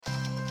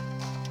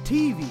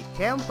TV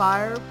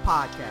Campire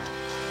Podcast.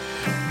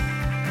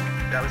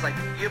 I was like,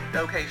 yep,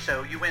 okay,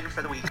 show, you win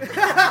for the week.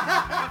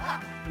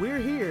 We're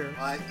here.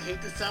 I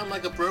hate to sound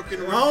like a broken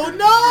record.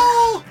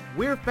 Oh no!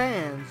 We're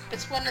fans.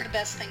 It's one of the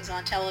best things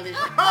on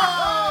television.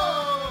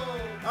 Oh!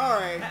 All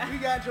right, we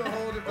got you a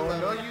whole different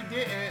level. No, you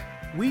didn't.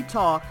 We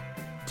talk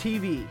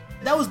TV.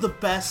 That was the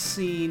best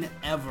scene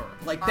ever.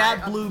 Like,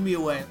 that blew me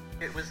away.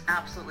 It was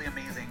absolutely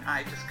amazing.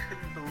 I just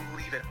couldn't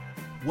believe it.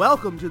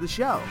 Welcome to the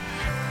show.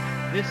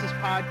 This is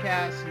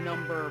podcast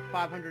number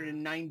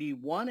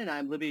 591, and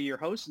I'm Libby, your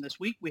host. And this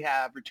week we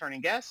have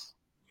returning guests.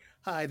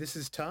 Hi, this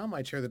is Tom.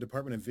 I chair the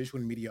Department of Visual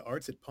and Media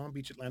Arts at Palm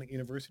Beach Atlantic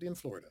University in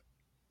Florida.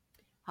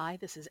 Hi,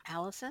 this is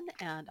Allison,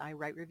 and I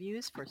write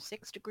reviews for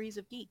 6 Degrees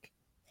of Geek.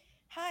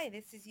 Hi,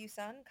 this is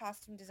Yusun,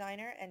 costume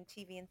designer and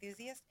TV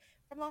enthusiast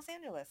from Los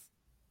Angeles.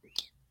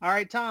 All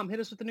right, Tom,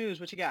 hit us with the news.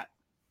 What you got?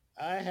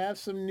 I have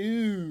some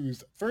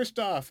news. First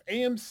off,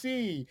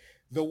 AMC,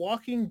 The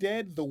Walking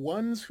Dead, The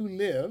Ones Who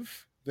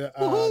Live, the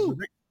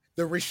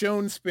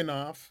Rishon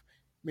spinoff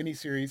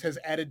miniseries, has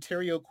added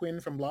Terry O'Quinn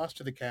from Lost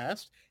to the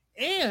cast,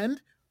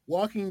 and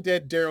Walking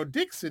Dead Daryl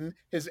Dixon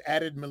has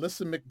added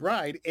Melissa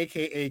McBride,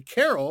 a.k.a.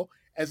 Carol,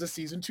 as a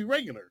season 2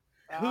 regular.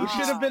 Who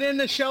should have been in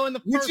the show in the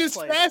first place? Which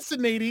is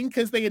fascinating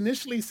because they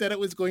initially said it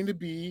was going to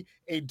be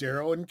a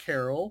Daryl and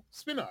Carol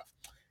spinoff.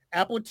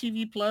 Apple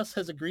TV Plus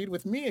has agreed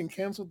with me and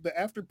canceled the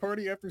after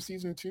party after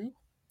season 2.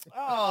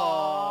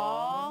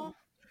 Aww.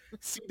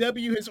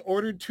 CW has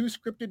ordered 2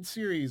 scripted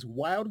series,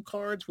 Wild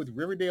Cards with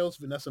Riverdale's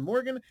Vanessa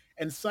Morgan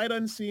and Sight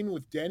Unseen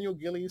with Daniel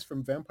Gillies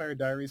from Vampire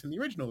Diaries and the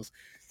originals.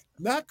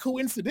 Not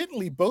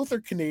coincidentally, both are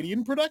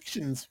Canadian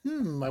productions.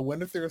 I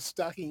wonder if they're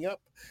stocking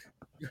up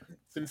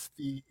since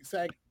the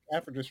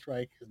SAG-AFTRA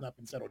strike has not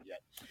been settled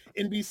yet.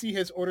 NBC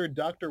has ordered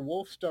Dr.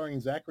 Wolf starring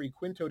Zachary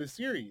Quinto to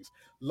series.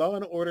 Law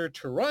 & Order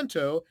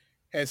Toronto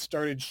has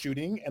started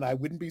shooting, and I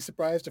wouldn't be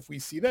surprised if we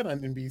see that on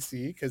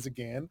NBC because,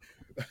 again,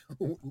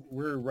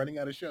 we're running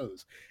out of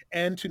shows.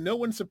 And to no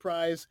one's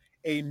surprise,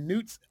 a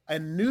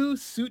new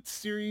Suits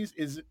series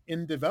is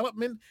in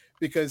development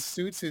because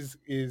Suits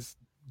is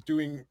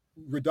doing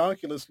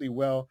ridiculously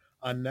well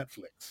on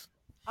Netflix.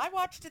 I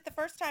watched it the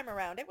first time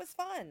around. It was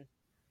fun.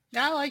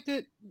 Yeah, I liked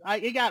it.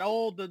 It got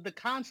old. The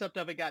concept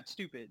of it got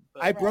stupid.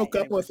 But I broke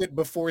up with it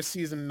before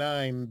season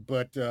 9,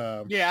 but...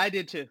 yeah, I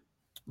did too.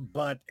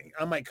 But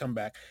I might come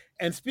back.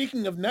 And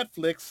speaking of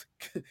Netflix,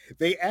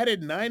 they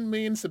added 9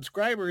 million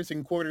subscribers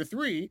in quarter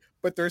 3,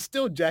 but they're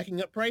still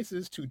jacking up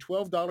prices to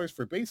 $12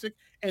 for basic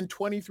and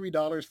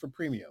 $23 for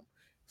premium.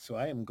 So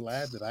I am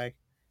glad that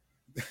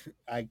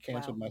I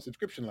canceled my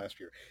subscription last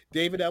year.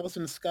 David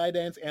Ellison's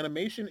Skydance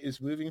Animation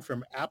is moving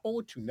from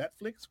Apple to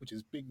Netflix, which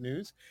is big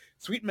news.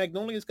 Sweet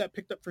Magnolias got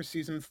picked up for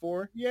season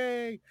 4.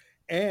 Yay!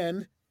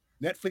 And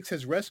Netflix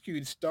has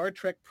rescued Star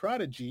Trek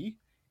Prodigy,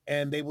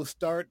 and they will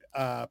start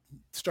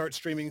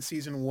streaming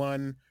season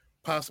 1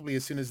 possibly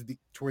as soon as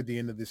toward the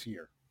end of this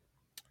year.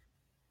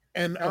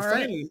 And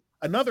finally,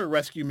 another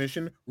rescue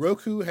mission.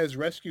 Roku has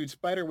rescued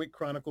Spiderwick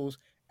Chronicles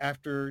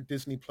after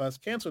Disney Plus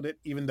canceled it,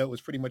 even though it was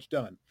pretty much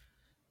done.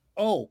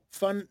 Oh,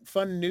 fun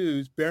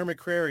news. Bear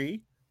McCreary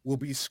will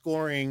be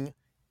scoring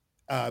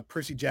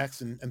Percy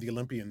Jackson and the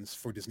Olympians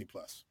for Disney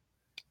Plus.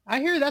 I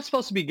hear that's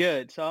supposed to be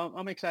good, so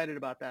I'm excited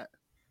about that.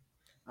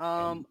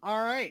 All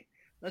right.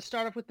 Let's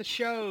start off with the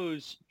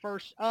shows.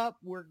 First up,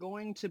 we're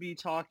going to be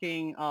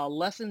talking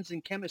Lessons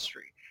in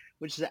Chemistry,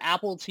 which is an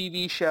Apple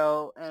TV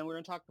show, and we're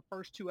going to talk the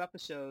first 2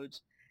 episodes.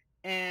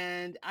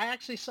 And I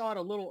actually saw it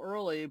a little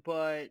early,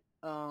 but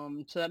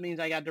so that means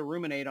I got to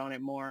ruminate on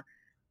it more.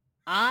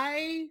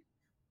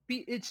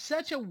 It's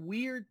such a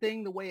weird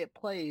thing the way it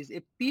plays.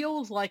 It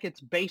feels like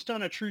it's based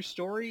on a true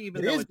story,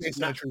 even though it's based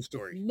not. on a true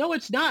story. No,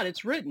 it's not.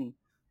 It's written.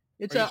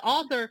 It's an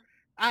author.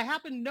 I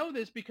happen to know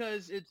this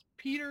because it's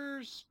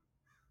Peter's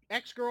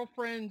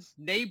ex-girlfriend's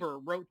neighbor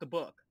wrote the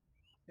book.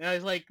 And I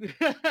was like,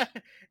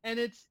 and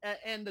it's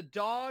and the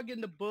dog in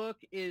the book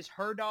is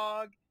her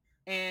dog,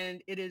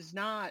 and it is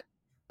not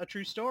a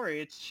true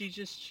story.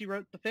 She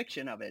wrote the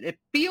fiction of it. It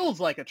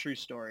feels like a true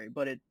story,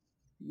 but it's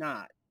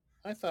not.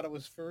 I thought it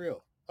was for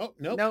real. Oh,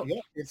 nope. Nope.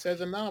 Yep, it says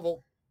a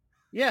novel.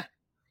 Yeah.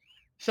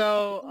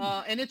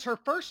 So, and it's her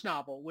first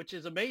novel, which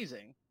is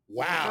amazing.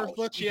 Wow. The first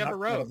book she ever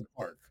wrote.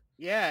 Park.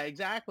 Yeah,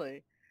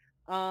 exactly.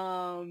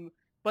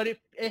 But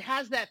it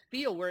has that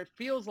feel where it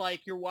feels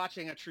like you're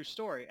watching a true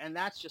story, and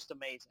that's just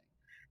amazing.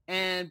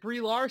 And Brie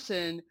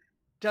Larson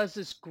does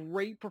this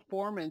great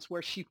performance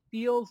where she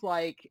feels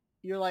like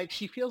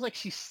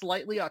she's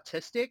slightly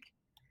autistic,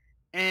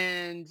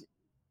 and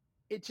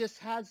it just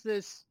has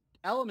this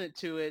element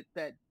to it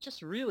that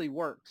just really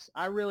works.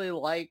 I really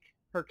like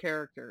her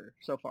character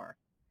so far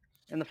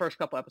in the first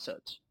couple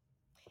episodes.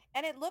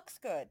 And it looks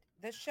good.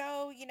 The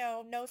show,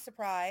 no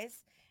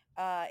surprise.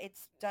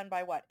 It's done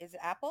by what? Is it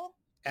Apple?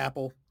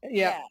 Apple.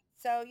 Yeah.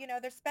 So,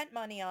 they spent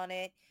money on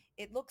it.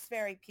 It looks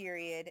very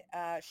period.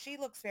 She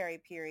looks very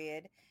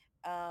period.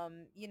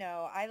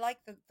 I like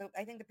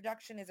I think the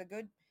production is a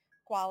good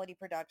quality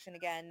production.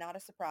 Again, not a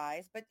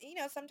surprise, but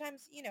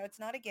sometimes, it's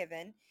not a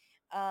given.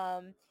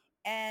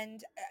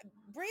 And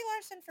Brie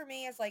Larson for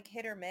me is like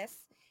hit or miss.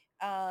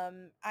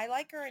 I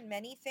like her in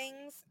many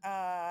things,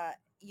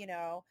 you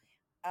know,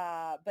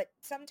 but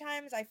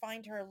sometimes I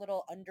find her a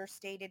little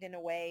understated in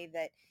a way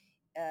that,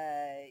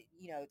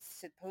 you know, it's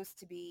supposed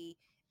to be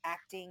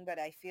acting, but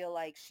I feel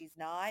like she's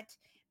not.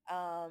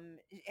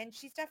 And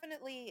she's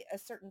definitely a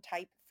certain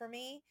type for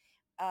me.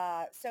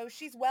 So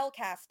she's well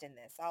cast in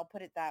this. I'll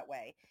put it that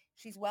way.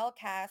 She's well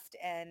cast,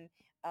 and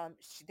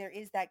there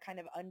is that kind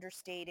of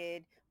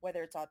understated,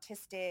 whether it's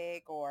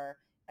autistic or,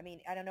 I mean,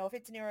 I don't know if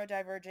it's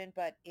neurodivergent,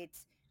 but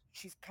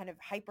she's kind of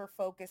hyper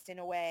focused in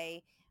a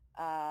way,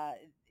 uh,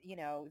 you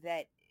know,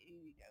 that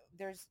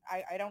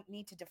I don't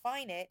need to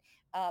define it,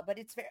 but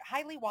it's very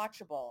highly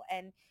watchable,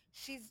 and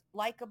she's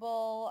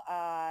likable.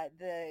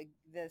 The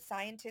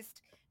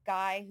scientist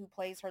guy who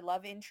plays her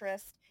love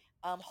interest,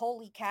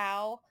 holy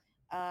cow.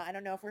 I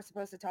don't know if we're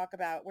supposed to talk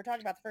about, we're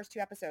talking about the first two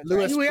episodes, right?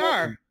 Lewis We Pullman.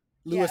 are.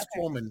 Lewis okay.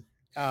 Pullman,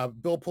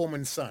 Bill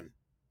Pullman's son.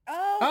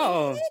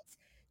 Oh, is it?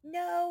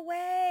 No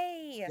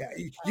way. Yeah,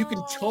 you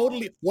can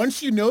totally,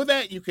 once you know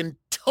that, you can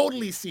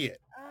totally see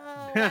it.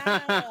 Oh,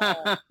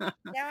 wow.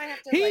 Now I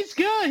have to, He's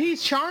good.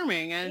 He's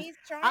charming. And he's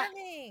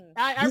charming.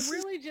 I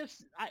really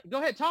just, go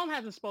ahead. Tom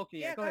hasn't spoken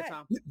yet. Yeah, go ahead,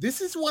 Tom. This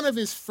is one of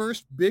his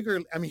first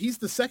bigger, I mean, he's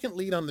the second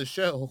lead on the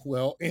show,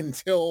 well,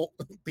 until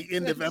the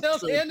end of Until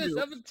episode the end two.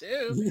 of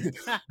episode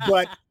 2.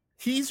 But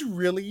he's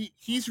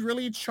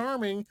really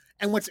charming.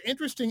 And what's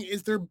interesting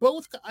is they're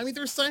both, I mean,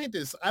 they're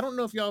scientists. I don't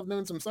know if y'all have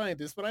known some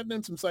scientists, but I've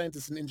known some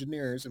scientists and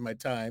engineers in my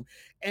time.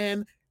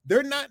 And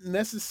they're not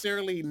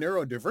necessarily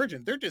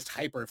neurodivergent. They're just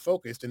hyper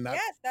focused and not.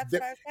 Yes, that's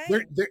what I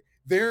was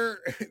saying.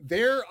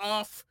 They're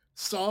off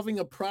solving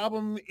a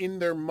problem in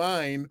their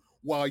mind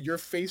while you're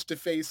face to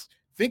face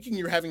thinking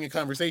you're having a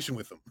conversation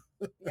with them.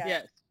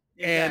 Yes.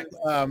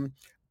 Exactly. And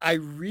I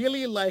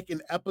really like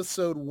in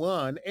episode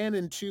 1 and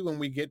in 2 when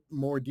we get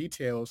more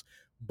details,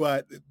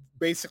 but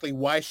basically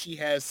why she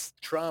has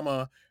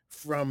trauma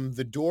from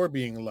the door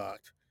being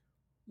locked.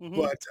 Mm-hmm.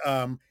 But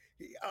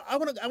I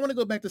want to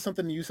go back to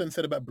something you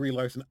said about Brie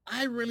Larson.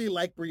 I really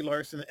like Brie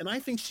Larson, and I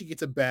think she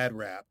gets a bad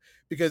rap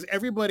because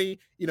everybody,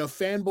 you know,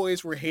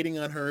 fanboys were hating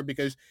on her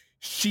because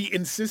she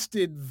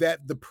insisted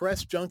that the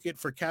press junket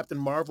for Captain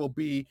Marvel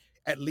be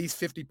at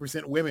least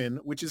 50%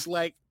 women, which is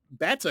like,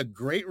 that's a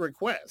great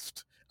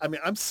request. I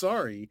mean, I'm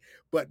sorry,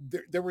 but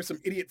there were some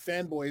idiot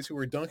fanboys who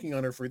were dunking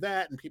on her for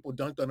that, and people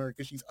dunked on her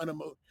because she's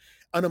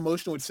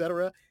unemotional,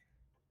 etc.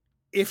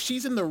 If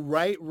she's in the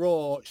right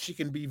role, she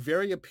can be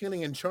very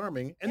appealing and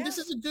charming, and this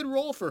is a good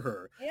role for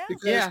her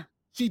because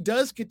she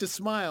does get to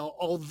smile.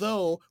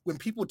 Although when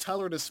people tell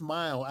her to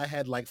smile, I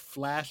had like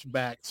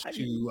flashbacks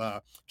to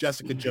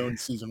Jessica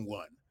Jones season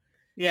 1.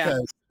 Yeah,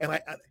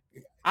 and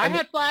I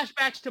had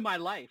flashbacks to my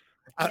life.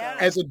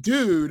 As a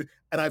dude,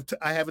 and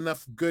I have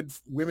enough good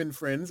women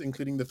friends,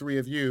 including the three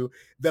of you,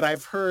 that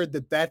I've heard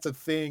that that's a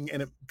thing,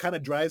 and it kind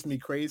of drives me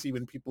crazy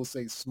when people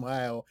say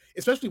smile,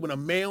 especially when a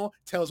male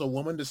tells a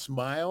woman to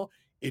smile.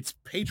 It's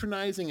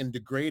patronizing and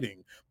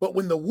degrading. But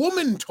when the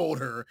woman told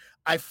her,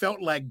 I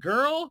felt like,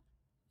 girl,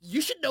 you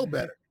should know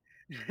better.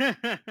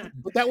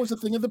 But that was a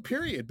thing of the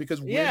period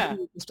because women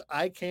were just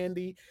eye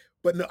candy.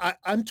 But no,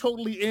 I'm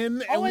totally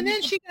in. Oh, and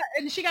then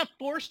she got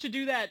forced to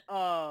do that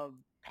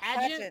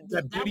pageant.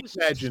 That beauty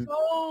pageant.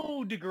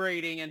 So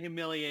degrading and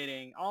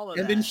humiliating. All of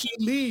that. And then she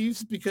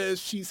leaves because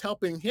she's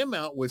helping him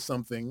out with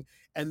something,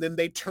 and then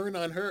they turn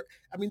on her.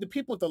 I mean, the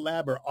people at the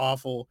lab are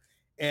awful.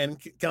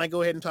 And can I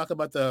go ahead and talk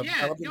about the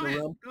elephant in the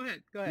room? Go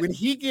ahead. When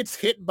he gets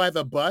hit by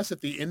the bus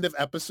at the end of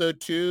episode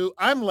 2,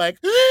 I'm like,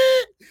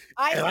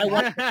 I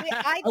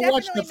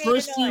watched the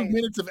first few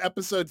minutes of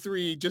episode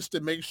 3 just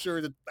to make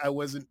sure that I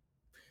wasn't.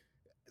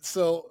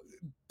 So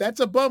that's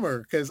a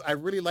bummer because I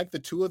really like the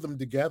two of them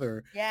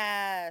together.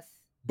 Yes.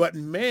 But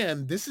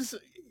man,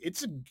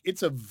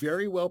 it's a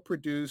very well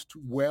produced,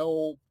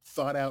 well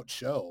thought out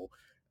show,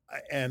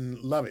 and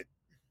love it.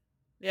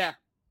 Yeah.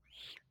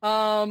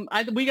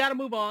 We got to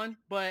move on,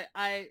 but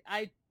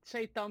I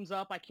say thumbs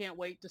up. I can't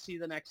wait to see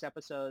the next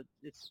episode.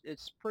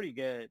 It's pretty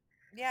good.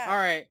 Yeah. All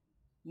right.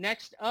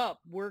 Next up,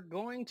 we're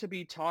going to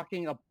be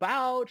talking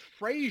about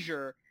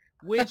Frasier,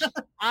 which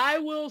I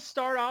will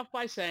start off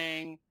by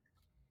saying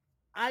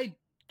I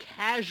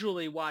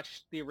casually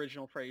watched the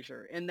original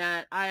Frasier in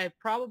that I have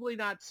probably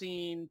not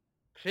seen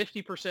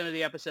 50% of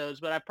the episodes,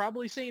 but I've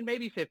probably seen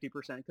maybe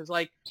 50% because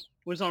like it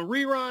was on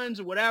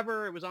reruns or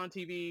whatever. It was on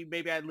TV.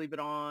 Maybe I'd leave it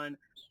on.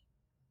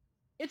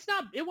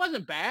 It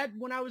wasn't bad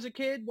when I was a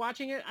kid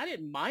watching it. I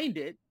didn't mind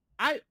it.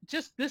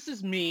 This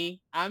is me.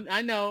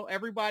 I know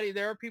everybody,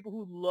 there are people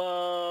who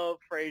love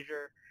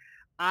Frasier.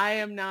 I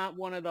am not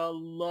one of the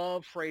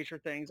love Frasier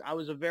things. I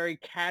was a very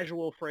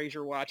casual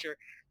Frasier watcher.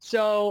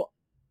 So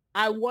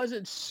I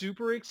wasn't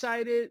super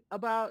excited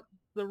about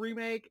the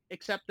remake,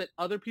 except that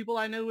other people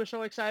I knew were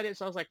so excited.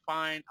 So I was like,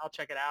 fine, I'll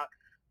check it out.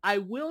 I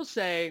will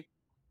say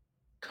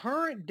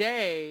current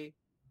day,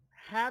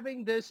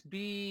 having this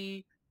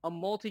be a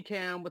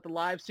multicam with a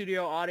live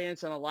studio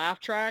audience and a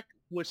laugh track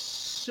was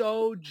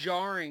so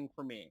jarring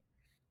for me.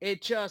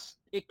 It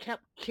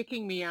kept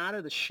kicking me out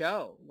of the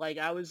show. Like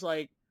I was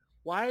like,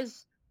 why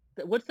is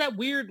what's that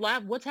weird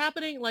laugh? What's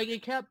happening? Like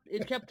it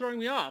kept throwing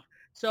me off.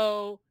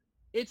 So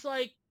it's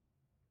like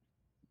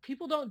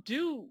people don't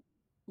do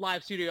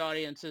live studio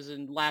audiences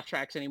and laugh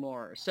tracks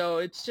anymore. So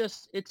it's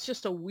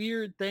just a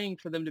weird thing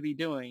for them to be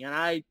doing, and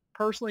I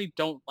personally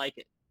don't like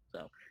it.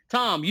 So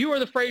Tom, you are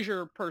the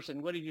Frasier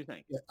person. What did you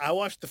think? Yeah, I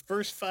watched the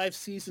first 5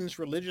 seasons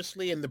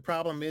religiously, and the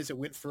problem is it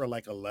went for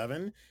like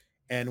 11.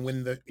 And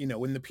when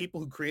the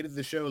people who created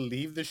the show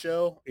leave the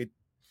show, it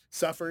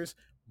suffers.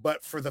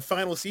 But for the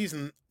final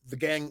season,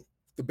 the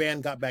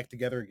band got back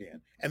together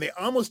again, and they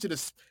almost did a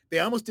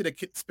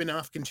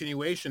spin-off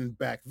continuation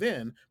back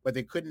then, but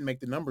they couldn't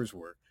make the numbers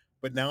work.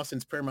 But now,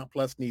 since Paramount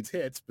Plus needs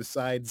hits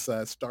besides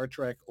Star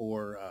Trek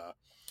or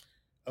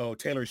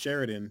Taylor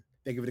Sheridan,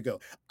 they give it a go.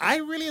 I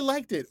really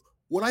liked it.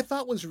 What I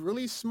thought was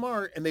really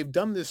smart, and they've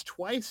done this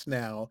twice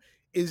now,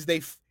 is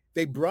they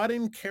brought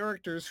in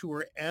characters who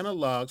are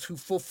analogs who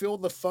fulfill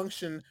the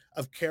function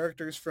of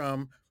characters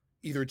from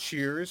either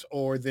Cheers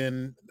or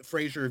then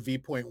Frasier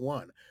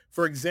V.1.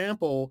 For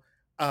example,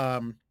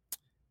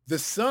 the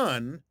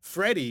son,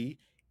 Freddie,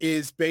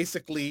 is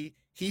basically,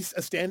 he's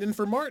a stand-in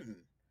for Martin,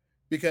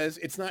 because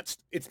it's not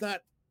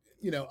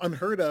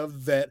unheard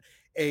of that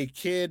a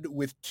kid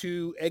with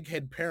 2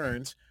 egghead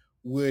parents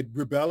would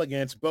rebel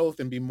against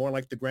both and be more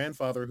like the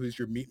grandfather who's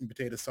your meat and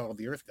potato salt of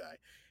the earth guy.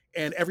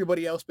 And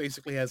everybody else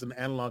basically has an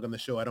analog on the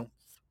show. I don't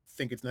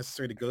think it's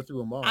necessary to go through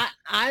them all.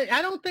 I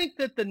don't think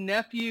that the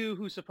nephew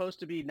who's supposed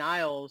to be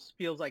Niles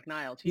feels like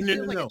Niles. He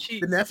feels like a cheat.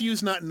 The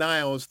nephew's not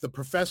Niles. The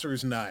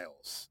professor's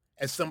Niles,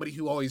 as somebody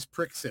who always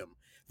pricks him.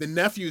 The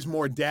nephew's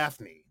more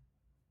Daphne.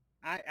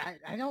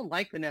 I don't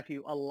like the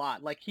nephew a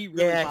lot. Like he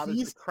really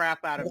bothers the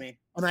crap out of me.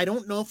 And I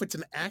don't know if it's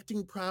an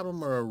acting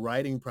problem or a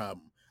writing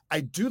problem. I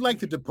do like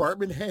the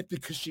department head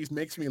because she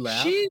makes me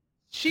laugh.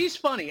 She's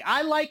funny.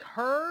 I like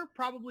her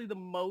probably the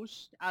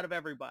most out of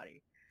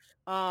everybody.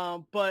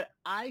 But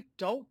I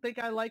don't think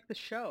I like the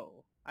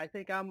show. I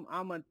think I'm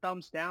a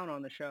thumbs down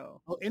on the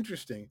show. Oh,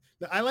 interesting.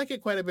 I like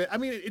it quite a bit. I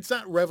mean, it's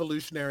not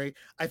revolutionary.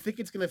 I think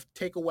it's going to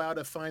take a while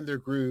to find their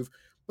groove.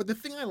 But the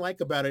thing I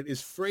like about it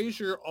is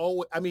Frasier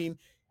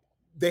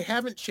they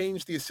haven't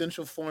changed the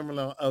essential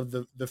formula of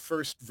the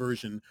first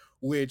version,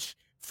 which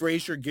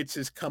Frasier gets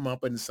his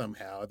comeuppance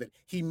somehow, that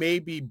he may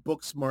be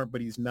book smart,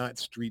 but he's not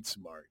street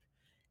smart.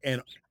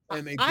 And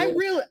I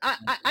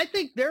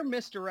think their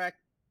misdirect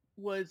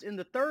was in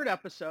the 3rd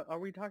episode. Are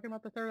we talking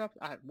about the 3rd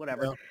episode?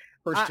 Whatever. No,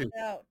 first 2.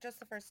 No, just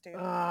the first 2.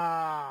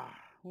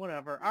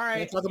 Whatever. All right.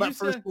 Can't talk about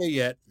first day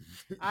yet.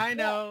 I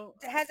know.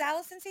 Well, has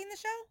Allison seen the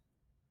show?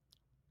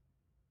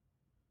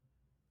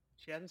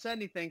 She hasn't said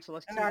anything, so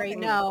let's. Sorry,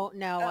 no,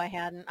 I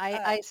hadn't.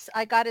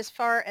 I got as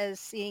far as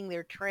seeing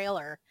their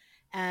trailer,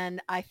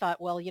 and I thought,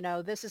 well,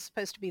 this is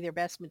supposed to be their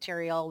best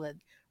material, the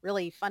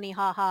really funny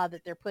haha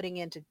that they're putting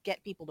in to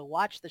get people to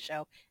watch the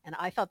show, and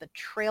I thought the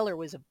trailer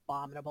was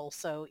abominable.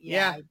 So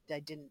I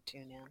didn't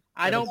tune in.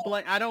 I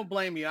don't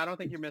blame you. I don't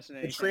think you're missing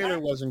anything. The trailer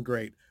wasn't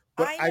great,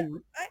 but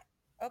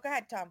Oh, go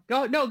ahead, Tom.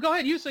 Go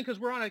ahead, Houston, because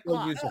we're on a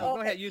clock.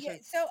 Go ahead, Houston. Yeah,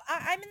 so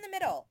I'm in the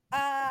middle.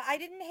 I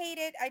didn't hate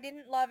it. I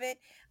didn't love it.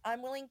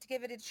 I'm willing to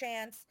give it a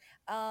chance.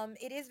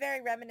 It is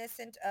very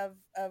reminiscent of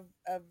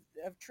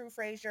True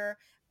Frasier.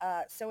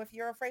 So if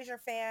you're a Frasier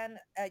fan,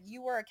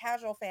 you were a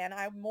casual fan.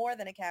 I'm more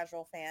than a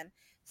casual fan.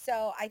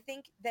 So I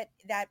think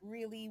that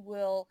really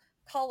will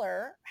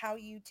color how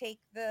you take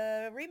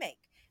the remake.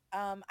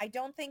 I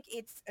don't think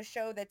it's a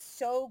show that's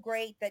so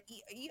great that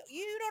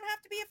you don't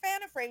have to be a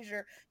fan of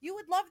Frasier. You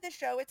would love the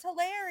show. It's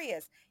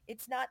hilarious.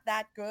 It's not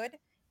that good.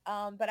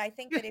 But I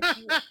think that if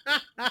you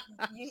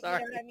know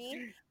what I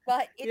mean?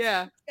 But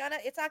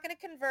it's not gonna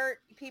convert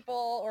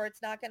people, or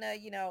it's not gonna,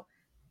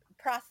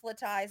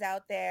 proselytize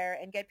out there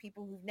and get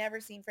people who've never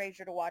seen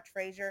Frasier to watch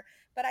Frasier.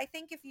 But I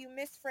think if you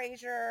miss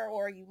Frasier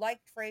or you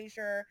liked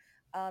Frasier,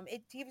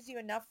 it gives you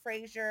enough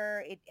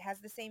Frasier. It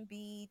has the same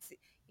beats.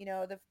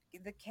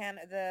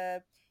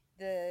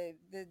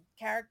 The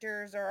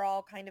characters are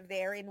all kind of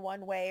there in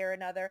one way or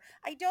another.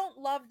 I don't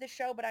love the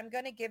show, but I'm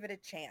going to give it a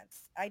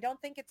chance. I don't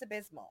think it's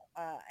abysmal.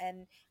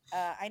 And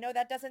I know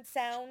that doesn't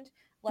sound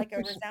like a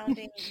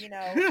resounding,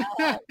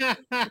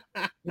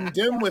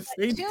 Condemn with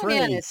faint Tune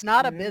in, it's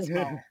not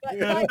abysmal.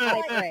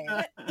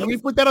 Can we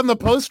put that on the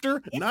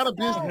poster? Not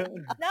abysmal.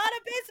 Not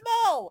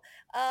abysmal.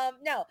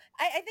 No,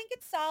 I think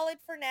it's solid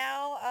for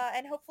now,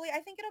 and hopefully, I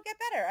think it'll get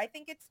better. I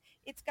think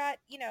it's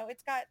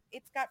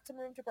got some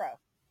room to grow.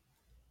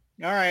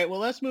 All right, well,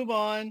 let's move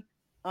on.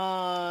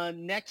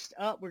 Next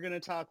up, we're going to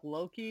talk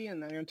Loki, and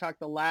then we're going to talk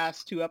the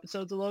last 2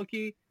 episodes of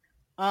Loki,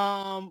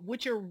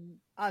 which are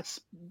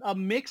a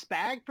mixed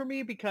bag for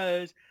me,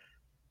 because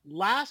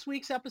last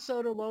week's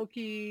episode of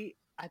Loki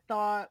I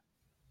thought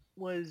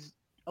was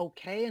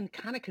okay and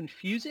kind of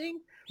confusing.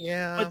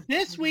 Yeah. But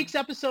this week's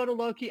episode of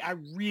Loki I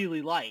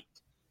really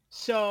liked.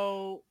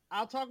 So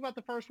I'll talk about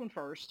the first one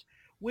first,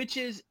 which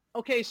is,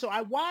 okay, so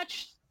I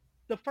watched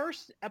the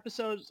first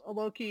episodes of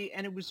Loki,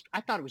 and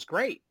I thought it was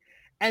great.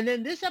 And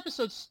then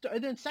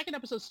second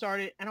episode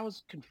started, and I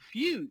was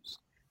confused.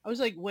 I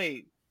was like,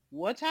 wait,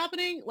 what's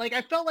happening? Like,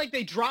 I felt like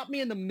they dropped me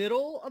in the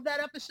middle of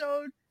that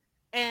episode,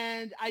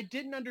 and I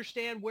didn't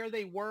understand where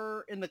they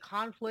were in the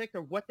conflict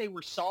or what they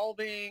were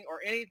solving or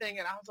anything.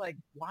 And I was like,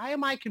 why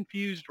am I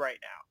confused right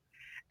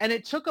now? And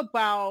it took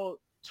about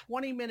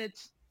 20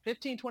 minutes,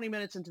 15, 20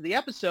 minutes into the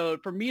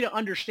episode for me to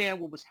understand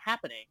what was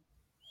happening.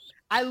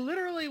 I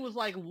literally was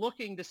like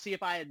looking to see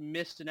if I had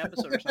missed an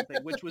episode or something,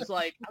 which was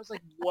like, I was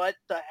like, what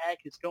the heck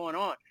is going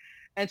on?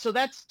 And so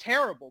that's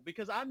terrible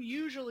because I'm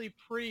usually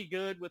pretty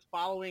good with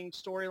following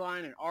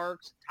storyline and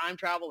arcs, time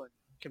travel and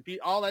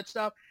all that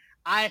stuff.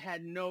 I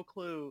had no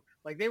clue.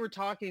 Like they were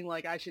talking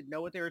like I should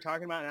know what they were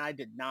talking about, and I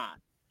did not.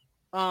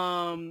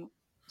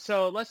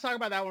 So let's talk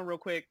about that one real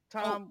quick.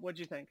 Tom, what'd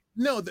you think?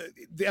 No,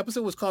 the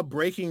episode was called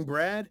Breaking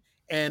Brad,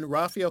 and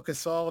Rafael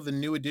Casal, the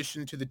new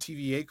addition to the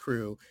TVA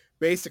crew,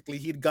 basically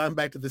he'd gone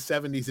back to the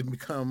 70s and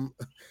become.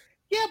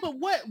 Yeah, but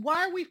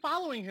why are we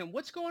following him?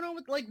 What's going on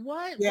with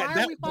what? Yeah,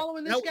 why are we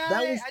following this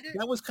guy?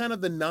 That was kind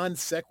of the non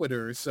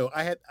sequitur. So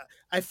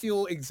I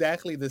feel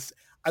exactly this.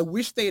 I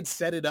wish they had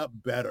set it up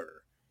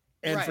better.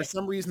 And for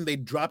some reason they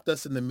dropped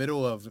us in the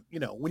middle of,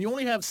 when you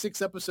only have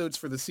 6 episodes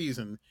for the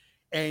season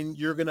and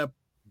you're going to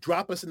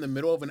drop us in the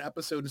middle of an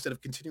episode instead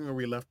of continuing where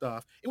we left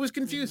off. It was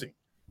confusing.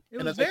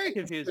 It was very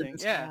confusing.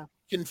 Yeah.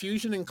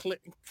 Confusion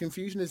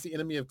is the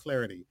enemy of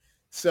clarity.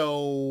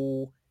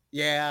 So,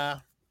 yeah.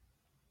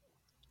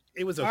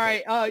 It was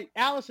okay. All right,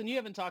 Allison, you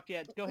haven't talked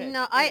yet. Go ahead.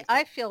 No,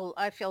 I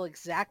feel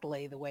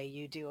exactly the way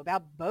you do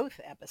about both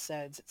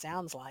episodes. It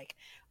sounds like.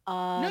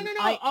 No.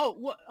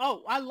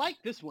 I like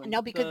this one.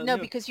 No,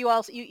 because you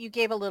also you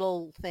gave a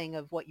little thing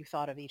of what you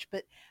thought of each,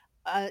 but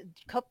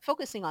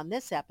focusing on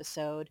this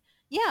episode,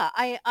 yeah,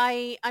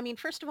 I mean,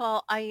 first of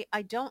all, I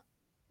don't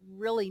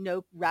really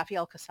know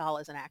Rafael Casal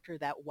as an actor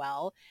that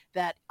well,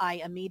 that I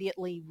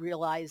immediately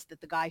realized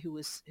that the guy who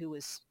was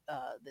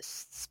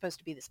this supposed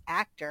to be this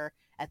actor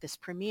at this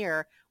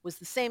premiere was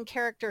the same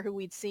character who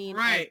we'd seen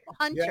as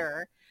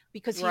Hunter,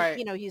 because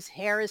his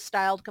hair is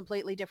styled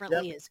completely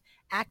differently, his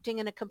acting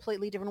in a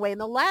completely different way.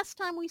 And the last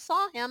time we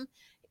saw him,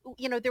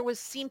 there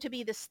seemed to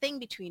be this thing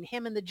between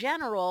him and the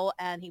general,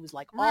 and he was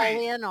like all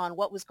in on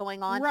what was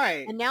going on.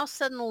 Right. And now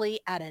suddenly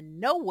out of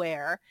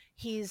nowhere,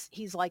 he's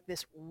like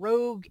this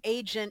rogue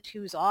agent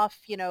who's off,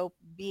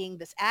 being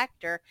this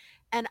actor.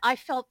 And I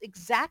felt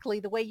exactly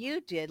the way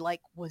you did.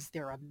 Like, was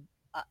there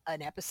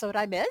an episode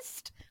I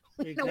missed?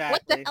 Exactly.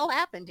 What the hell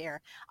happened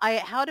here?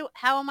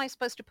 How am I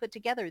supposed to put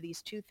together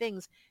these two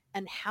things,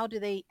 and how do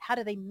they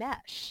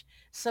mesh?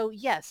 So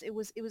yes, it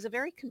was a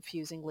very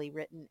confusingly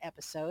written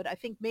episode. I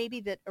think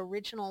maybe that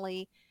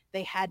originally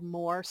they had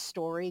more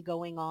story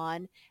going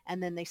on,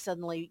 and then they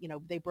suddenly,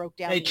 they broke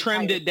down. They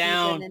trimmed it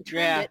down. And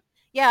trimmed it.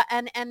 Yeah,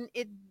 and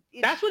it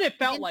that's what it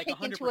felt didn't like. Take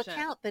 100%. into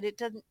account that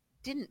it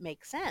didn't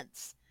make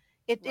sense.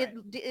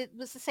 It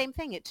was the same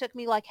thing. It took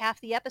me like half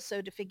the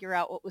episode to figure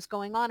out what was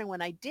going on, and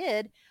when I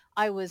did,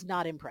 I was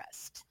not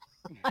impressed.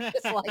 I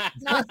was like,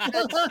 not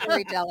good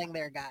storytelling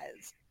there,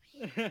 guys.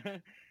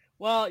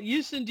 Well,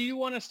 Houston, do you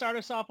want to start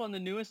us off on the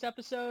newest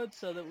episode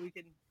so that we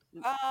can?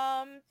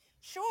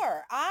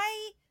 Sure.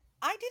 I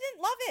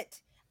didn't love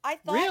it. I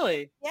thought,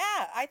 really?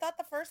 Yeah, I thought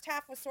the first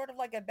half was sort of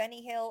like a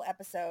Benny Hill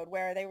episode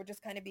where they were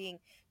just kind of being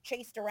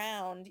chased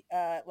around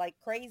like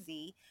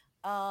crazy.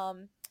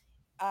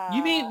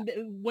 You mean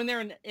when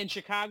they're in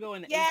Chicago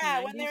in the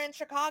 1890s? When they're in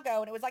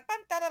Chicago and it was like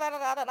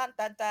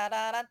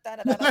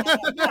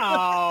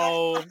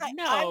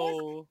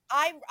no.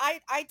 I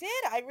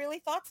did. I really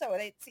thought so.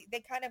 They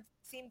kind of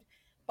seemed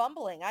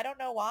bumbling. I don't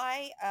know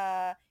why.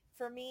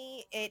 For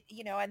me, it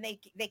and they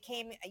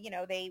came.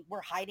 They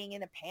were hiding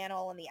in a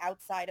panel on the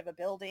outside of a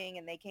building,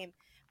 and they came.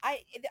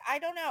 I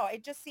don't know.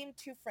 It just seemed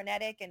too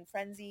frenetic and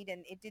frenzied,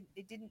 and it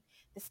didn't.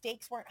 The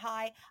stakes weren't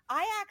high.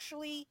 I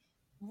actually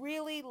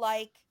really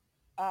liked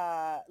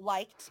past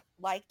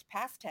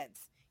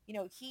tense.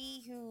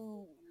 He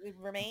who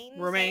remains.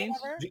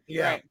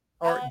 Yeah.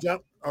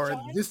 Right.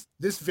 Or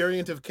this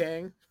variant of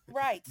Kang.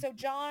 Right. So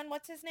John,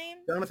 what's his name?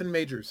 Jonathan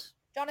Majors.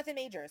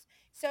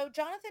 So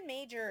Jonathan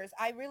Majors,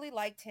 I really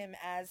liked him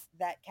as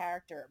that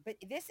character. But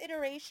this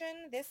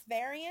iteration, this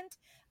variant,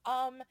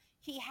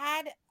 he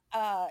had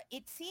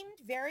it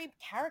seemed very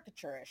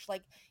caricaturish.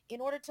 Like,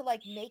 in order to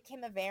make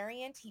him a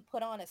variant, he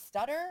put on a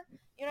stutter.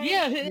 And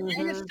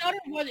his stutter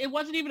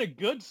wasn't even a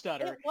good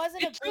stutter. It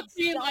wasn't a good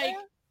stutter.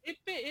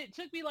 It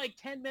took me like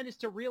 10 minutes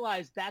to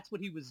realize that's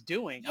what he was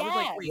doing. Yes. I was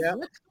like, wait,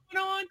 what's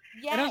going on?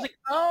 Yes. And I was like,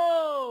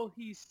 oh,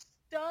 he's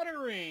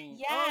stuttering.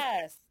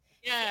 Yes.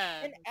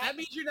 Yeah, and that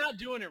means you're not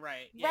doing it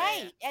right.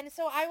 Right. And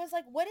so I was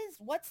like,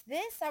 what's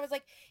this? I was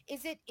like,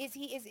 is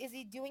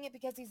he doing it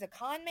because he's a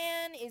con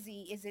man? Is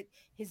it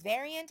his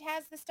variant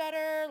has the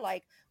stutter?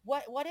 Like,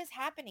 what is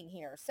happening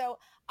here? So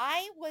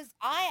I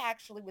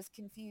actually was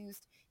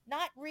confused,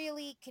 not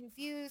really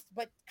confused,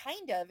 but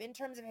kind of, in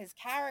terms of his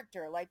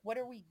character. Like, what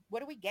are we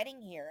getting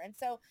here? And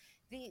so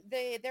the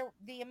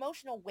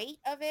emotional weight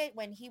of it,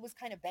 when he was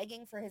kind of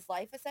begging for his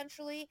life,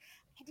 essentially,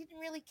 I didn't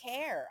really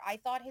care. I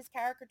thought his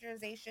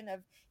characterization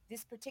of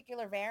this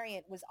particular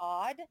variant was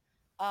odd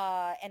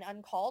and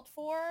uncalled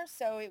for,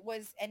 so it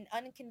was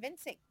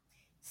unconvincing.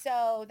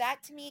 So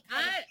that, to me,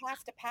 kind of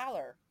cast a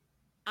pallor.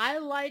 I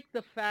like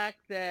the fact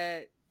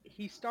that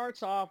he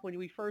starts off when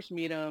we first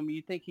meet him,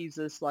 you think he's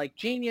this like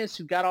genius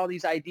who got all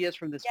these ideas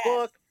from this Yes.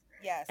 book,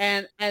 Yes.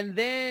 and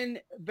then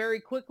very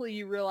quickly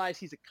you realize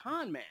he's a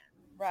con man.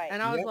 Right. And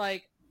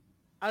Yep.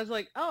 I was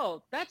like,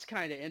 oh, that's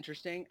kind of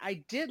interesting. I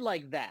did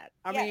like that.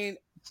 I Yes. mean,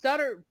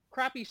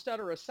 crappy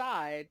stutter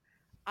aside,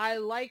 I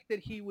like that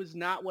he was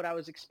not what I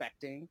was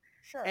expecting.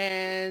 Sure.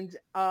 And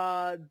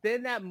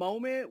then that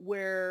moment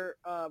where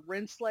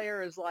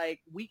Renslayer is like,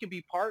 we can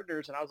be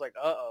partners. And I was like,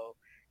 uh-oh.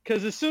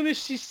 Because as soon as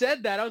she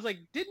said that, I was like,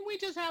 didn't we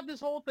just have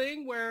this whole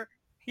thing where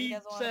He he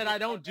doesn't wanna said, be a I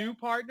don't partner? do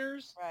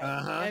partners? Right.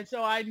 Uh-huh. And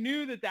so I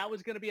knew that that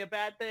was going to be a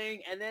bad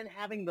thing. And then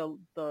having the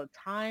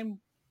time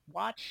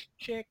watch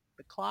chick,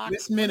 the clock,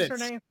 Miss what's her Minutes.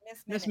 name?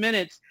 Miss Miss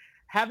Minutes,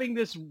 having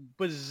this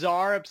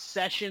bizarre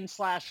obsession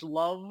 /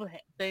 love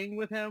thing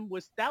with him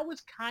was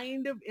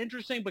kind of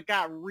interesting, but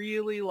got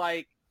really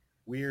like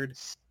Weird.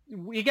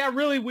 it got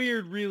really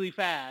weird really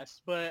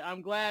fast. But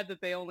I'm glad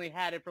that they only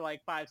had it for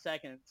like 5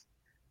 seconds,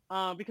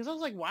 because I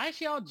was like, why is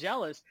she all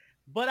jealous?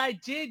 But I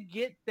did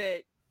get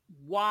that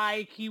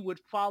why he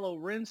would follow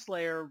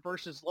Renslayer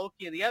versus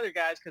Loki and the other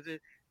guys, because if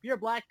you're a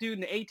black dude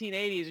in the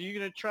 1880s, are you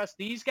going to trust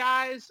these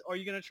guys, or are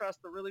you going to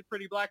trust the really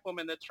pretty black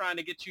woman that's trying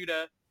to get you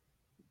to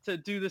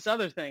do this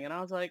other thing? And I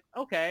was like,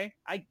 okay,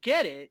 I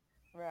get it.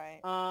 Right.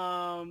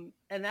 And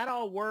that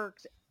all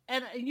works.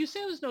 And you say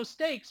there's no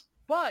stakes,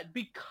 but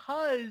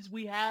because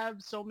we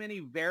have so many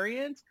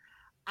variants,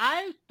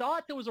 I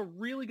thought there was a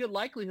really good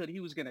likelihood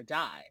he was going to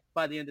die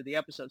by the end of the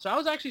episode. So I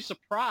was actually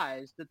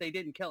surprised that they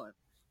didn't kill him.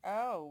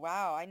 Oh,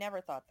 wow. I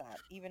never thought that.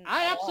 Even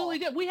I at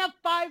absolutely all. did. We have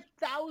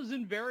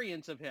 5,000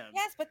 variants of him.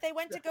 Yes, but they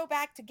went to go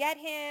back to get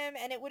him,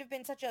 and it would have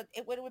been such a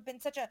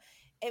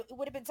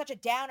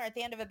downer at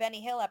the end of a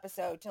Benny Hill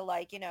episode to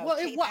like, Well,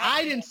 chase I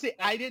after didn't him. see.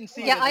 I didn't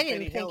see. Yeah, it as I a didn't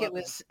Benny think Hill it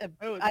was.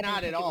 episode. It was I not didn't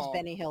think at it was all.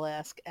 Benny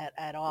Hill-esque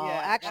at all.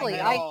 Yeah, Actually,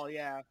 not at all.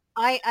 Yeah.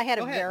 I had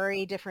Go a ahead.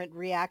 very different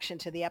reaction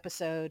to the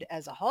episode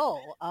as a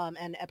whole,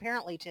 and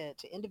apparently to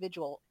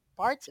individual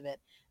parts of it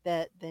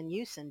than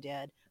Yusin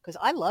did, because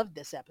I loved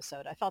this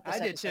episode. I thought this I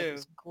did episode too.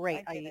 was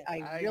great. I didn't.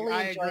 I really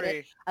I enjoyed it.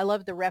 agree. I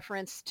loved the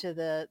reference to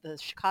the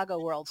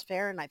Chicago World's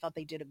Fair, and I thought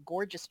they did a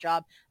gorgeous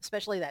job,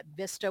 especially that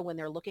vista when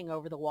they're looking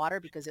over the water,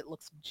 because it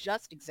looks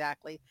just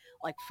exactly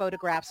like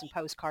photographs and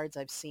postcards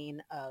I've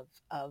seen of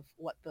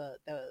what the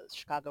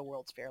Chicago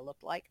World's Fair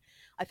looked like.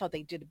 I thought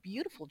they did a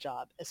beautiful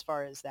job as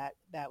far as that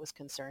was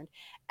concerned.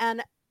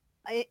 And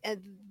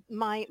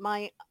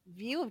my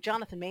view of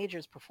Jonathan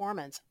Majors'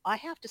 performance, I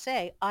have to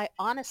say, I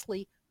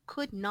honestly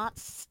could not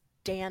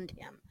stand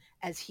him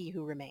as He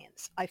Who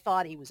Remains. I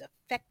thought he was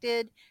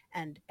affected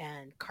and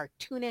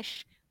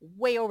cartoonish,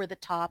 way over the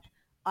top.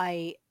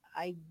 I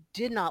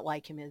did not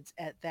like him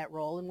at that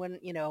role. And when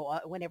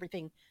when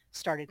everything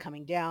started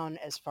coming down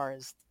as far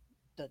as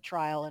the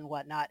trial and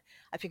whatnot,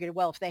 I figured,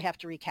 well, if they have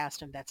to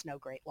recast him, that's no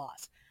great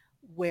loss.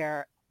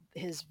 Where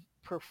his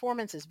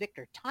performance as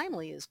Victor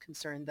Timely is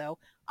concerned, though,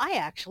 I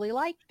actually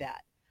liked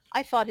that.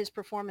 I thought his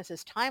performance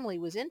as Timely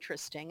was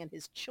interesting, and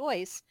his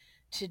choice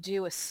to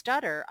do a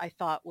stutter I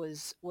thought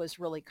was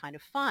really kind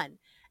of fun.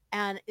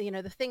 And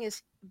the thing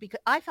is, because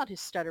I thought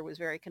his stutter was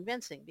very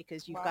convincing,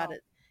 because Wow.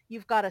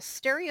 you've got a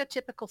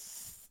stereotypical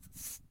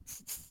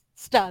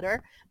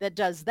stutter that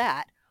does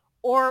that,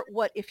 or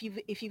what if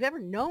you've ever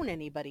known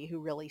anybody who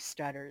really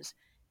stutters,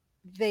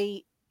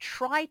 they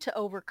try to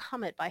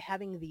overcome it by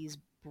having these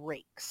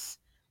breaks,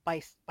 by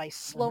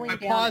slowing By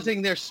down and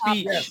pausing their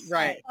speech, Yes.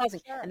 right?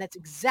 pausing. Sure. And that's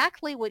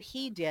exactly what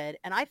he did,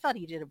 and I thought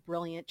he did a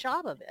brilliant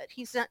job of it.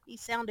 He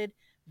sounded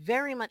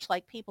very much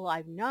like people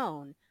I've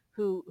known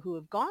who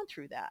have gone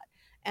through that,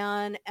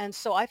 and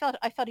so I thought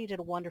he did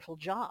a wonderful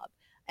job,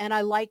 and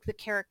I like the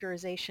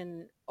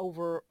characterization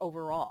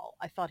overall.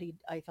 I thought he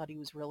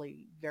was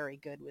really very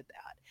good with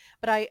that.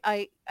 But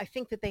I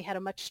think that they had a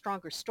much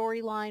stronger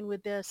storyline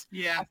with this.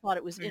 Yeah. I thought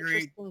it was Agreed.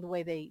 interesting the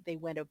way they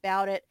went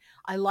about it.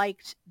 I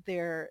liked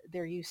their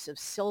use of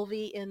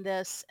Sylvie in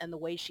this, and the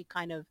way she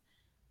kind of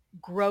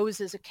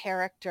grows as a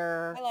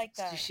character. I like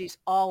that. She's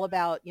all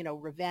about,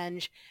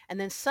 revenge. And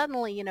then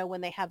suddenly,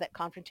 when they have that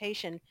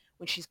confrontation,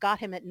 when she's got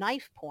him at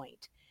knife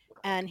point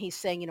and he's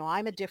saying,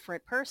 I'm a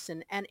different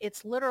person. And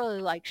it's literally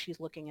like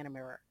she's looking in a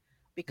mirror,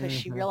 because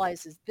she Mhm.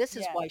 realizes this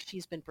is Yes. why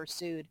she's been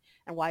pursued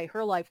and why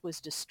her life was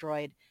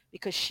destroyed,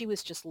 because she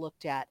was just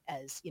looked at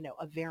as,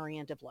 a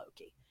variant of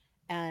Loki.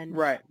 And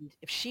Right.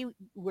 if she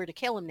were to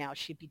kill him now,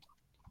 she'd be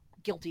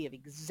guilty of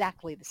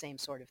exactly the same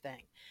sort of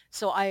thing.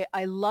 So I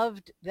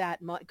loved that,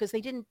 because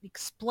they didn't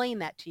explain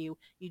that to you.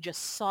 You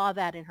just saw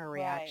that in her Right.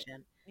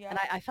 reaction. Yeah. And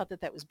I thought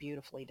that was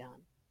beautifully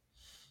done.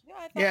 Yeah,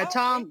 I thought, Yeah,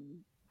 I'll agree.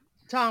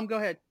 Tom, go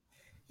ahead.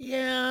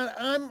 Yeah,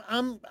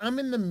 I'm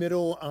in the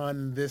middle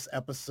on this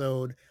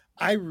episode.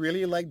 I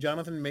really like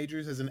Jonathan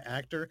Majors as an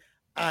actor.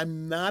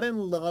 I'm not in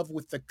love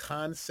with the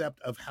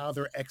concept of how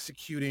they're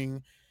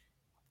executing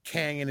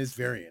Kang and his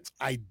variants.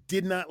 I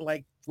did not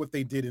like what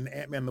they did in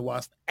Ant-Man and the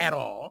Wasp at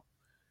all.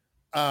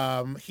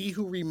 He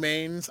Who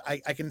Remains, I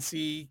can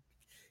see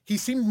he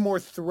seemed more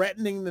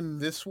threatening than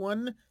this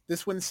one.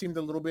 This one seemed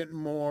a little bit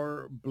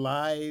more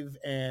blithe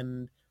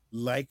and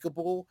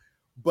likable,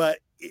 but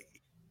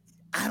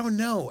I don't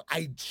know.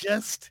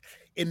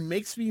 It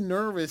makes me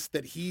nervous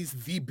that he's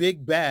the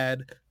big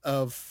bad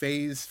of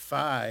phase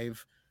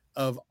 5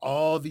 of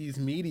all these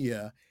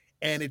media.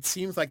 And it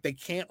seems like they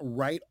can't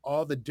write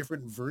all the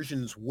different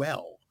versions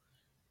well.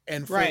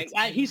 And right.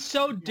 He's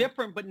so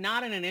different, but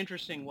not in an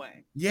interesting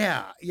way.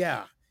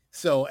 Yeah.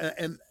 So,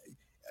 and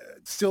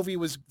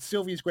Sylvie's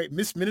great.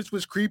 Miss Minutes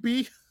was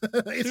creepy.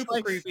 It's Super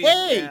like, creepy.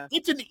 hey, Yeah.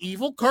 it's an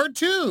evil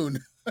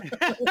cartoon.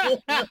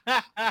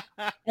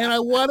 And I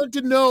wanted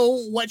to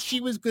know what she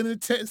was going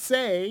to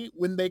say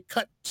when they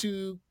cut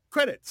to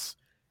credits.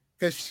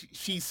 Because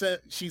she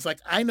said, she's like,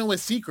 I know a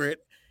secret.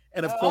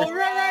 And of course,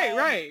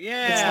 right.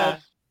 Yeah.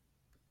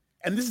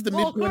 And this is the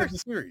midpoint of the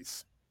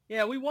series.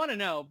 Yeah, we want to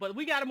know, but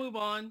we got to move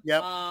on.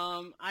 Yep.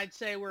 I'd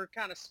say we're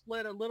kind of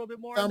split a little bit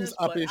more Thumbs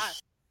on this.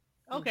 up-ish.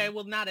 Okay,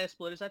 well, not as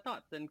split as I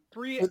thought. Then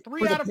three For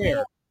out of the pair.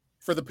 4.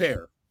 For the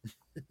pair.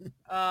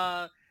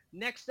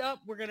 Next up,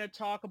 we're going to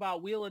talk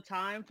about Wheel of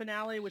Time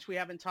finale, which we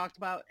haven't talked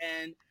about.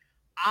 And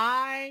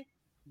I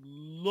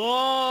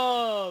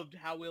loved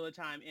how Wheel of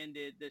Time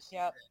ended this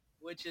season,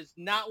 which is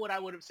not what I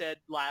would have said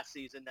last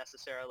season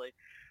necessarily.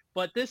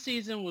 But this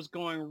season was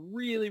going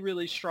really,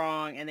 really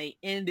strong, and they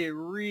ended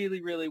really,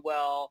 really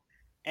well.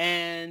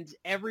 And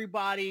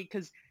everybody,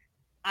 because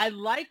I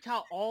liked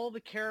how all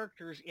the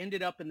characters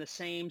ended up in the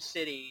same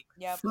city.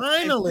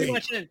 Finally.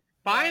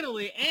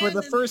 Finally. For And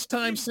the first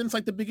time since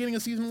like the beginning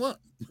of season 1.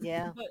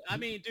 Yeah. But, I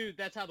mean, dude,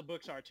 that's how the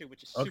books are too,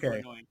 which is super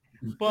annoying.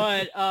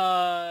 But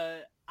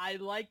I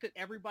like that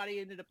everybody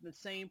ended up in the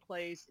same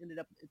place, ended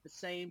up at the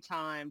same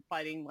time,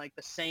 fighting like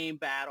the same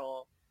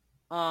battle.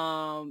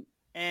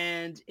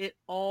 And it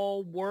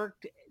all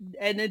worked.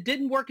 And it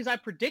didn't work as I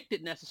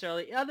predicted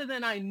necessarily, other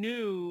than I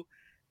knew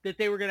that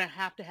they were going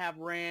to have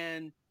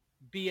Rand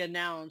be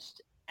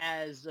announced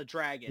as a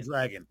dragon.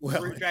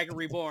 Dragon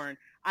Reborn.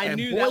 I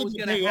knew that was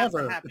going to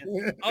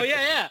happen. Oh,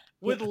 yeah.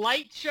 With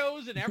light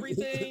shows and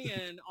everything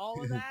and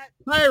all of that.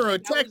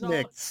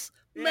 Pyrotechnics.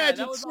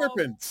 Magic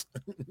serpents.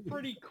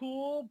 Pretty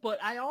cool. But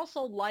I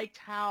also liked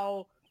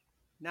how,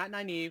 not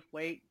Nynaeve,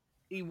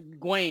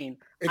 Egwene.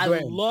 I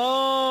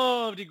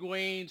loved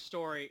Egwene's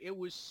story. It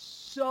was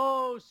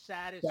so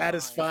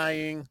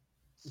satisfying.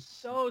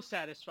 So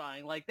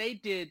satisfying. Like, they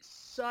did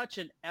such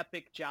an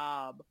epic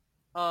job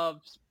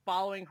of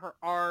following her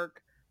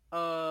arc,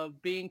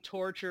 of being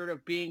tortured,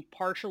 of being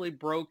partially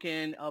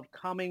broken, of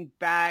coming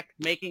back,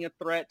 making a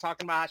threat,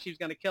 talking about how she was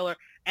going to kill her,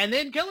 and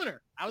then killing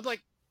her. I was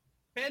like,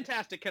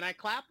 fantastic. Can I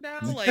clap now?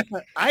 Like,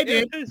 I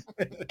did.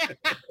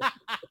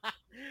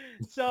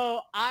 So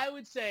I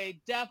would say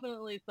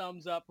definitely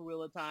thumbs up for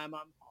Wheel of Time.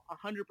 I'm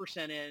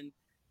 100% in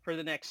for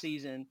the next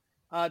season.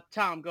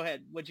 Tom, go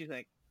ahead. What'd you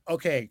think?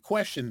 Okay,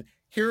 question.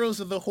 Heroes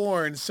of the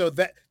Horn. So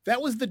that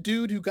was the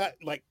dude who got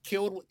like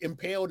killed,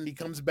 impaled, and he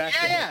comes back.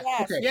 Yeah.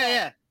 Okay.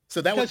 Yeah.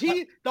 So that was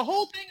the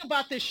whole thing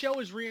about this show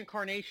is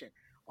reincarnation.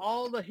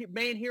 All the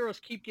main heroes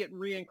keep getting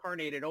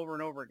reincarnated over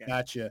and over again.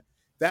 Gotcha.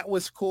 That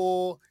was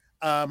cool.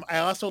 I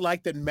also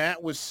like that Matt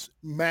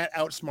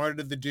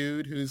outsmarted the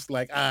dude who's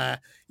like,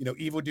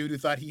 evil dude who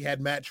thought he had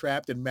Matt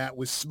trapped, and Matt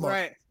was smart.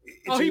 Right.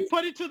 He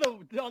put it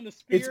on the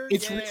spear.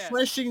 It's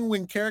refreshing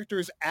when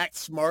characters act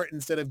smart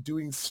instead of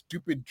doing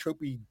stupid,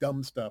 tropey,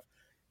 dumb stuff.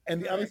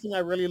 And the other thing I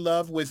really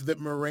love was that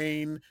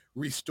Moraine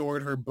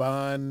restored her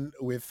bond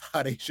with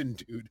Hot Asian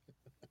Dude.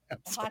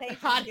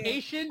 Hot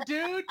Asian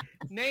Dude?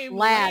 Named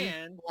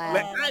Lan.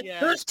 Yeah.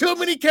 There's too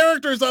many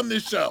characters on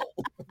this show.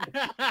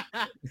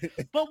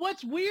 But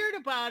what's weird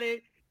about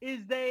it is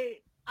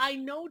I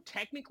know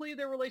technically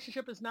their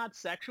relationship is not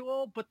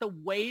sexual, but the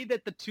way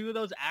that the two of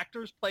those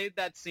actors played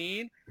that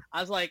scene,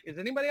 I was like, is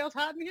anybody else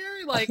hot in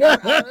here? Like, I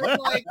was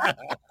like,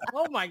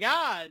 oh my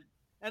God.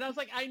 And I was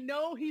like, I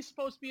know he's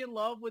supposed to be in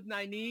love with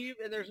Nynaeve,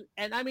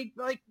 and I mean,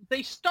 like,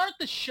 they start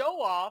the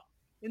show off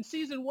in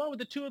season 1 with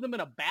the two of them in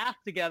a bath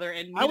together,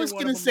 and I was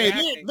going to say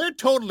they're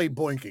totally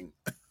boinking.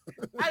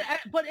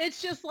 But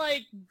it's just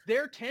like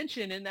their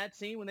tension in that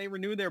scene when they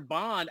renew their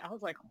bond. I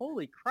was like,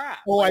 holy crap!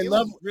 Oh, like,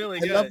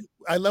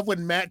 I love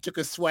when Matt took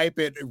a swipe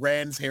at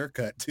Rand's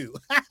haircut too.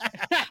 All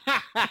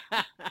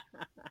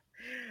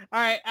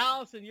right,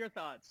 Allison, your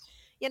thoughts?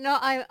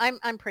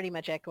 I'm pretty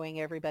much echoing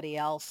everybody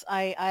else.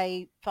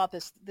 I thought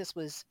this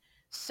was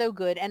so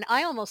good, and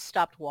I almost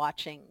stopped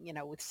watching,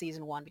 with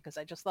season 1 because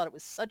I just thought it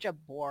was such a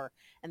bore,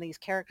 and these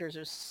characters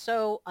are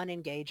so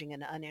unengaging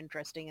and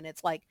uninteresting, and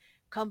it's like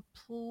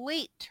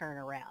complete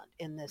turnaround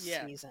in this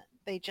season.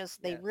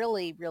 They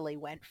really, really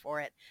went for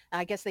it. And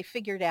I guess they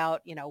figured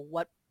out,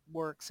 what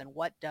works and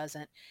what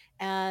doesn't.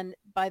 And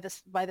by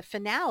the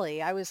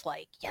finale, I was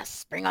like,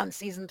 yes, bring on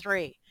season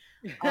 3.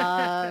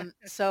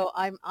 So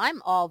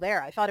I'm all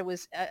there. I thought it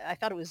was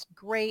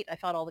great. I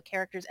thought all the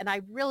characters, and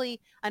I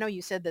know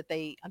you said that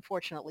they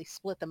unfortunately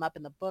split them up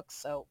in the books,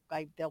 so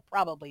they'll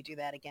probably do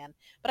that again.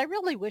 But I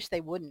really wish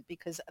they wouldn't,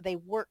 because they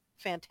work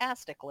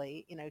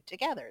fantastically,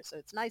 together. So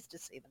it's nice to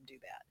see them do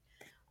that.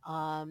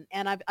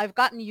 And I've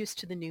gotten used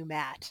to the new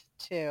Matt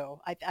too.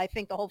 I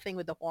think the whole thing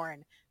with the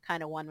horn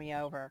kind of won me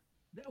over.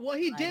 Well,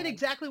 he did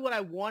exactly what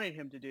I wanted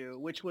him to do,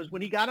 which was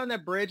when he got on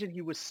that bridge and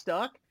he was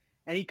stuck,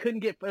 and he couldn't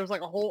get. There was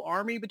like a whole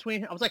army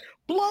between him. I was like,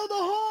 blow the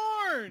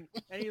horn,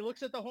 and he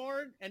looks at the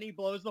horn and he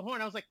blows the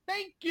horn. I was like,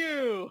 thank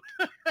you.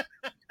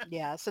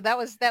 Yeah, so that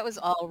was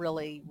all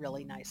really,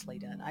 really nicely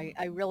done.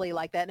 I really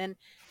like that.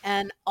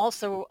 And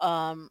also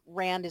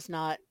Rand is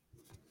not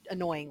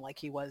annoying like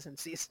he was in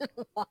season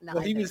 1 Well,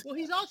 he either. was Well,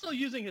 he's also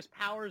using his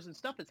powers and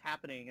stuff is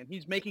happening, and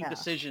he's making Yeah.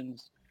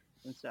 decisions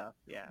and stuff.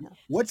 Yeah.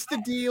 What's the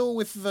deal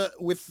with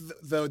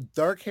the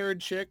dark-haired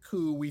chick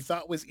who we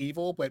thought was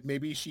evil, but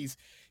maybe she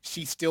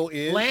still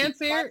is?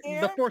 Lanfear,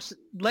 Lanfear? the force,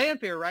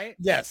 Lanfear, right?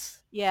 Yes.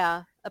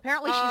 Yeah,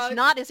 apparently she's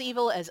not as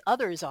evil as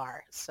others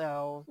are.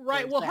 So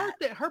Right. there's Well,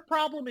 that. her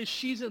problem is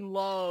she's in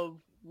love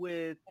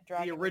with The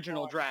dragon the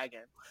original reborn.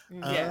 dragon.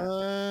 Mhm.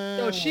 Yeah.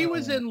 So she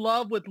was Oh. in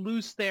love with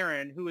Luce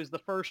Theron, who is the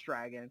first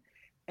dragon,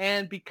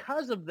 and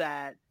because of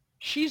that,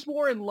 she's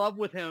more in love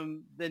with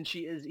him than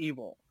she is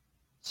evil.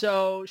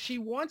 So she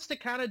wants to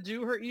kind of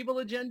do her evil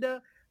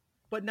agenda,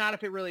 but not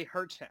if it really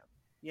hurts him.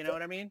 You know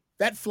what I mean?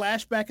 That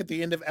flashback at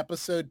the end of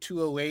episode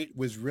 208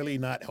 was really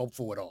not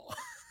helpful at all.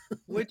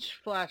 Which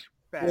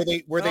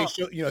flashback? Where they Oh.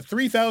 show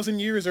 3,000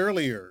 years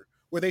earlier,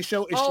 where they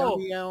show Oh.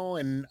 Ishamael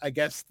and I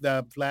guess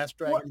the last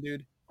dragon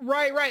dude.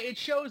 Right. It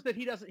shows that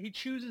he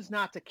chooses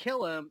not to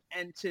kill him,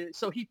 and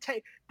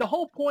the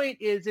whole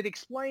point is it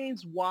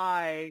explains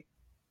why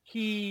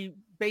he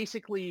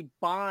basically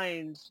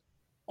binds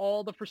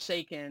all the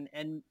Forsaken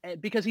and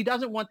because he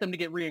doesn't want them to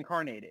get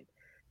reincarnated.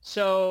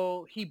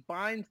 So he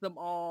binds them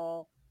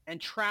all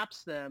and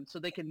traps them so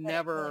they can Instead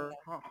of killing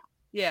never,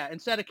 them.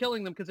 instead of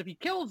killing them, because if he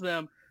kills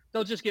them,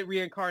 they'll just get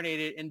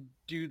reincarnated and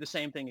do the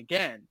same thing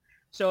again.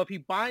 So if he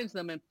binds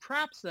them and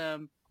traps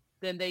them,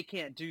 then they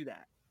can't do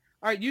that.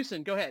 All right,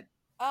 Yusin, go ahead.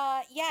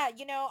 Yeah,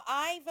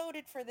 I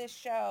voted for this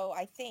show,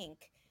 I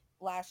think,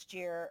 last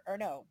year, or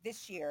no,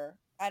 this year.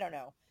 I don't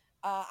know.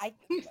 I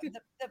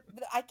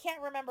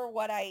can't remember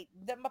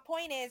my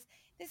point is,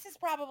 this is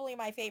probably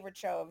my favorite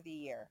show of the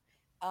year.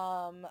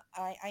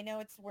 I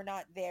know we're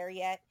not there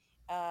yet,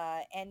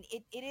 and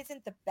it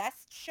isn't the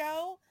best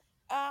show.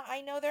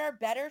 I know there are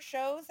better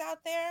shows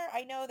out there.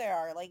 I know there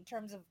are, like, in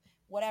terms of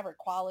whatever,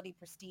 quality,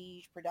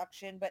 prestige,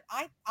 production, but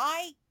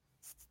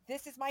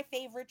this is my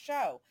favorite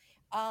show.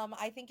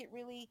 I think it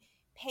really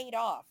paid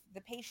off.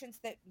 The patience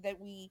that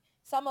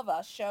some of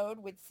us showed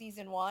with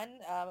season 1,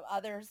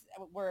 others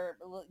were,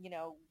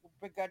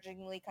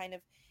 begrudgingly kind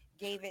of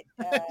gave it,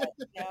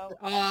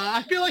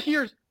 I feel like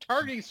you're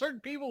targeting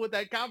certain people with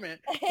that comment.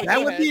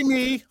 That would be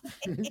me.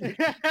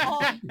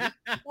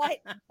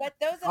 but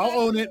those of I'll us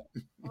own it.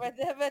 but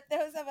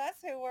those of us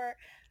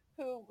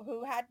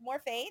who had more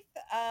faith,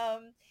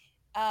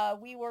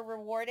 we were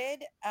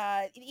rewarded.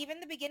 Even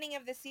the beginning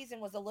of the season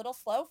was a little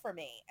slow for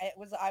me.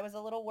 I was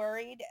a little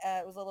worried.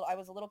 I was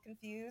a little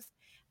confused.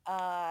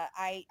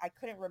 I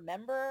couldn't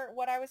remember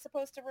what I was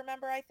supposed to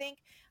remember, I think.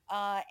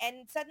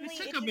 And suddenly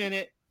It took a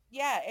minute.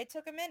 Yeah, it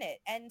took a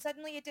minute, and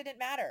suddenly it didn't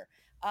matter,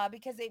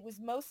 because it was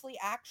mostly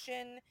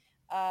action.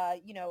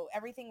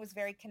 Everything was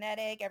very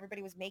kinetic.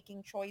 Everybody was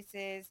making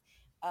choices,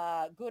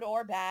 good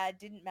or bad,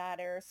 didn't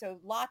matter. So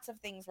lots of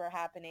things were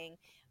happening.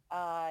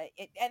 The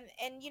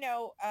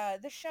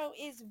show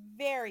is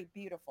very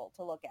beautiful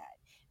to look at.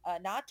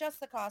 Not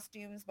just the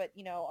costumes, but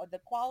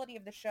the quality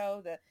of the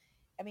show.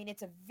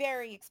 It's a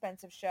very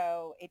expensive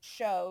show. It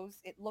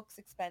shows. It looks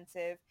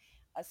expensive.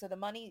 So the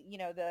money,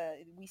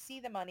 we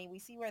see the money, we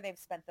see where they've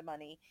spent the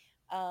money.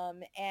 I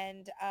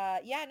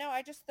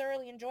just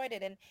thoroughly enjoyed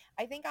it. And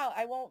I think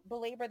I won't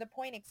belabor the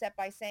point except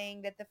by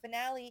saying that the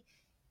finale,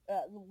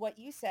 what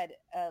you said,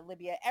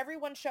 Libya,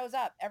 everyone shows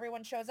up,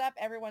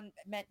 everyone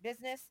meant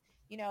business,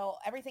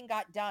 everything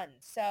got done.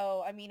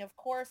 So, of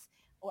course,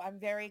 I'm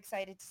very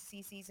excited to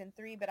see season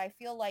 3, but I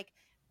feel like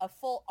a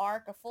full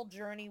arc, a full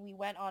journey. We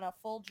went on a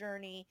full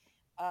journey,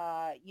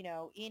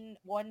 in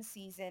one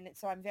season.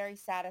 So I'm very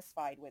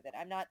satisfied with it.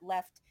 I'm not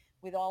left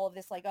with all of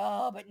this like,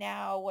 oh, but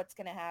now what's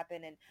going to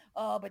happen? And,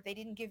 oh, but they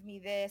didn't give me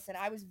this. And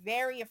I was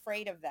very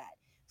afraid of that.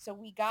 So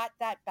we got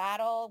that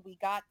battle. We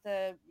got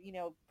the,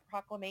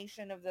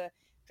 proclamation of the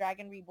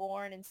Dragon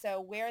Reborn. And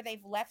so where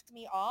they've left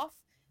me off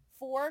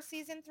for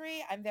season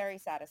 3, I'm very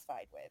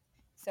satisfied with.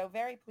 So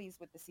very pleased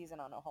with the season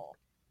on a whole.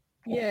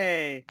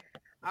 Yay.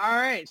 All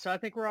right. So I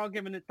think we're all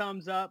giving it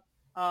thumbs up.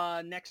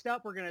 Next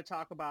up, we're going to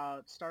talk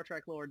about Star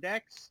Trek Lower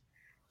Decks.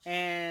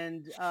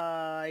 And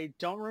I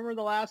don't remember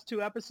the last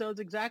 2 episodes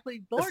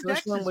exactly. The Lower first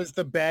Decks one is... was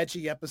the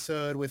Badgie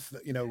episode with,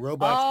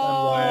 robots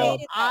gone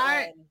wild.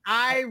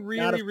 I Not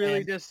really, a really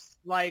fan.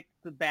 dislike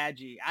the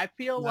Badgie. I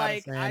feel Not a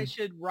like fan. I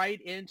should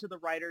write into the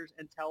writers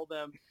and tell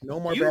them, No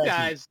more you Badgie.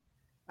 guys,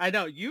 I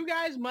know, you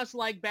guys must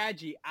like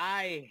Badgie.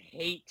 I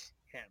hate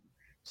him.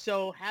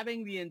 So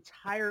having the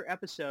entire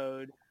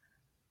episode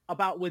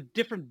with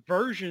different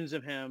versions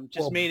of him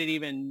just made it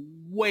even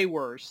way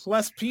worse.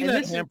 Plus Peanut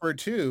this is- Hamper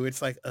too.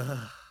 It's like,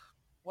 ugh.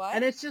 What?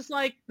 And it's just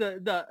like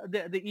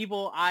the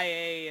evil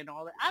IA and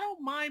all that. I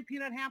don't mind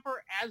Peanut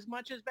Hamper as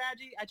much as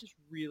Badgie. I just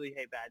really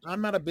hate Badgie. I'm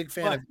not a big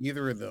fan But- of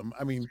either of them.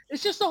 I mean,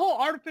 It's just the whole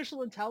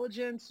artificial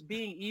intelligence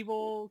being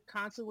evil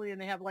constantly,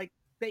 and they have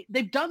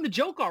they've done the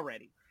joke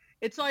already.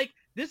 It's like,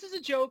 this is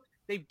a joke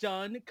they've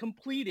done,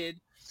 completed,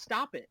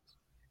 stop it.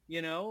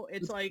 You know,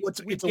 it's like,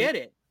 we it's get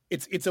it.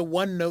 It's a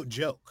one-note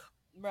joke.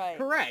 Right.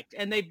 Correct.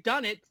 And they've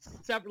done it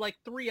like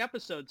 3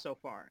 episodes so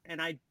far,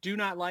 and I do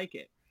not like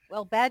it.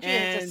 Well, Badgie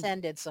has And-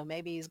 ascended, so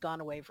maybe he's gone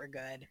away for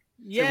good.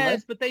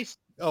 Yes, but he's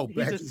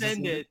Badgie's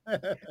ascended.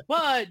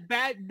 But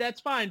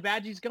that's fine.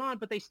 Badgie's gone,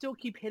 but they still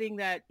keep hitting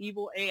that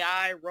evil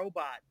AI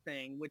robot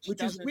thing, which is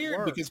doesn't weird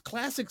work. because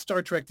classic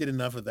Star Trek did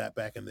enough of that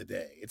back in the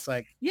day. It's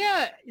like,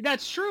 Yeah,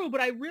 that's true,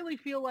 but I really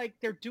feel like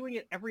they're doing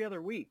it every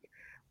other week.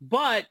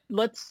 But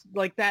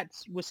that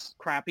was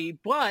crappy.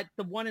 But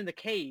the one in the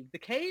cave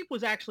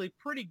was actually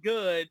pretty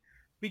good,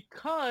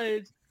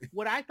 because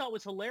what I thought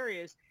was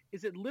hilarious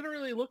is it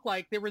literally looked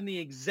like they were in the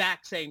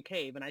exact same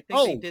cave, and I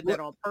think they did that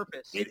on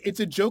purpose. It's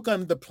a joke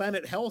on the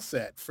Planet Hell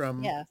set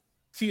from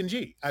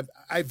TNG.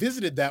 I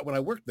visited that when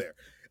I worked there.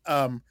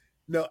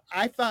 No,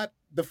 I thought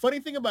the funny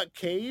thing about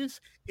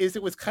caves is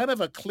it was kind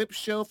of a clip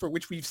show for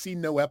which we've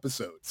seen no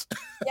episodes.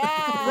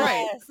 Yes.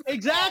 Right.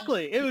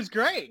 Exactly. It was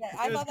great. Yeah,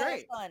 I it was thought that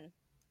great. was fun.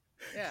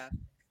 Yeah.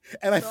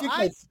 And I So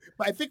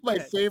think my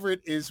favorite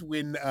is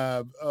when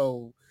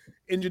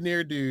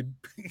engineer dude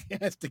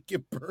has to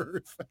give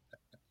birth.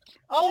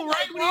 Oh, Oh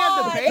right, my when he had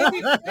the God,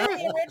 baby. that's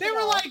They really were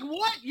original. like,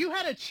 "What? You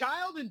had a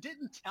child and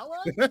didn't tell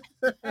us?"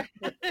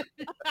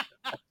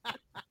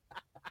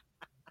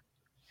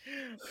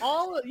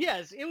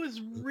 Yes, it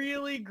was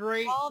really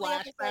great. All the flashback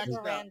episodes were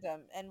stuff.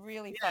 random and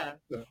really Yeah.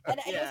 fun. And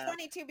it was Yeah.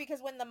 funny too,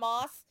 because when the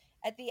Moss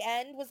at the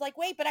end was like,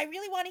 "Wait, but I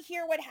really want to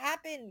hear what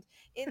happened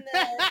in the,"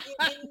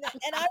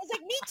 and I was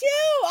like, "Me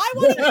too! I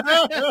want to hear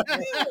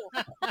too!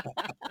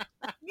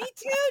 Me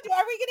too!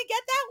 Are we gonna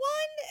get that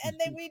one?" And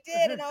then we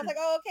did, and I was like,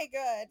 "Oh, okay,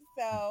 good."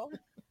 So,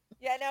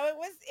 yeah, no, it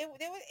was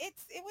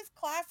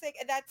classic,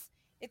 and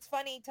it's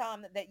funny,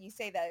 Tom, that you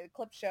say that, a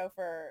clip show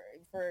for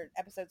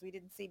episodes we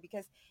didn't see,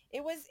 because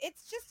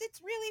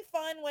it's really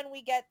fun when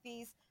we get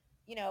these,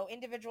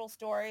 individual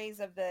stories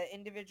of the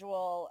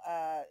individual,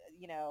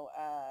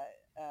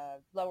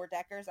 lower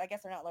deckers. I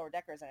guess they're not lower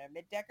deckers, they're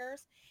mid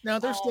deckers. Now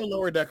they're still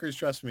lower deckers,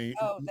 trust me.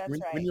 Oh, that's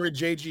when right. you're a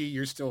JG,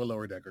 you're still a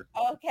lower decker.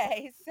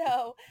 Okay,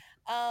 so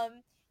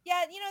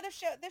yeah,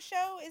 the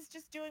show is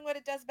just doing what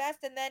it does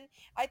best, and then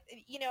and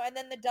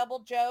then the double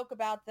joke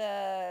about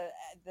the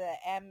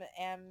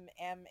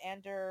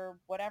Ander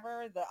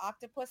whatever, the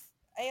octopus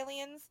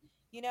aliens,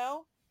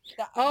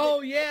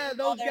 Oh yeah,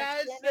 all those their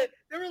guys. experiment.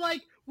 They were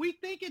like, "We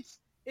think it's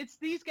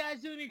these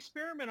guys doing an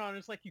experiment on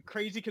us," like, "You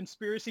crazy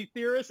conspiracy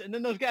theorists," and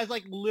then those guys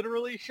like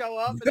literally show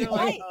up, and they're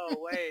like, Right. "Oh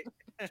wait."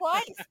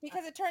 Twice,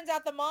 because it turns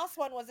out the Moss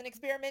one was an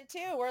experiment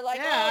too. We're like,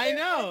 Yeah, "Oh, I they're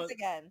know. friends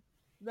again."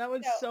 That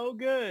was So- so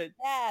good.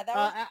 Yeah,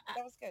 that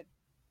was good.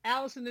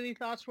 Allison, any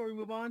thoughts before we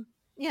move on?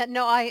 Yeah,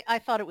 no, I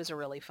thought it was a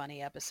really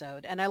funny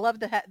episode, and I love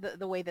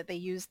the way that they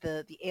used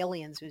the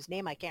aliens whose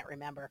name I can't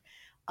remember,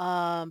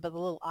 but the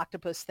little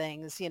octopus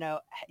things, they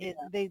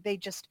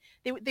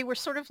were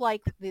sort of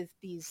like these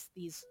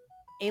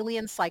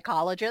alien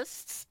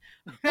psychologists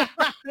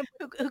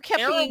who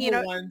kept being,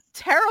 Terrible ones.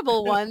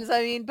 terrible ones.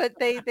 I mean, but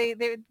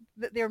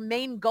their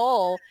main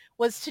goal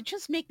was to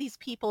just make these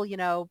people,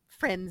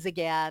 friends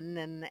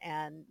again,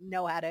 and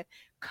know how to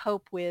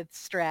cope with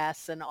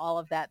stress and all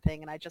of that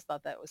thing. And I just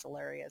thought that was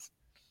hilarious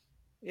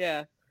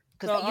Yeah.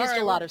 because So, they used all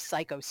right, a lot we're- of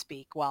psycho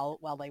speak while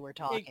they were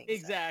talking. so,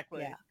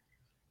 Exactly. yeah.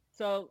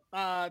 So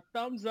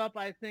thumbs up,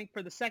 I think,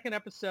 for the second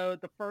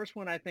episode. The first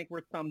one, I think,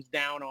 we're thumbs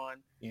down on.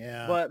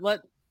 Yeah. But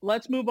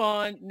let's move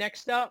on.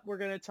 Next up, we're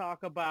going to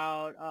talk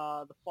about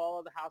the fall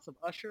of the House of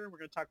Usher. We're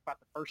going to talk about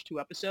the first 2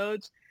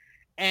 episodes.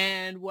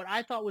 And what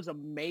I thought was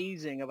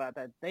amazing about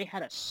that, they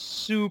had a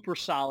super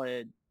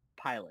solid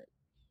pilot.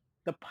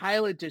 The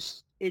pilot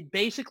it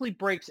basically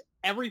breaks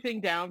everything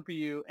down for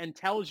you and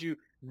tells you,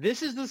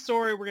 this is the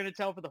story we're going to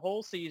tell for the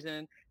whole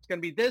season. It's going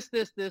to be this,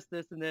 this, this,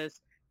 this, and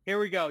this. Here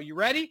we go. You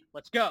ready?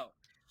 Let's go.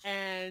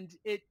 And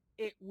it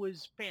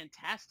was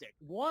fantastic.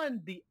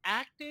 One, the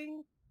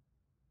acting,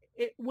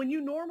 when you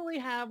normally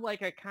have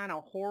like a kind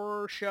of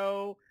horror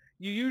show,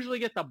 you usually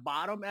get the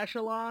bottom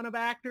echelon of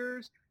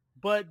actors.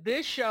 But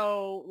this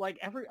show,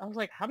 I was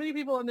like, how many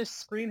people on this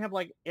screen have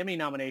like Emmy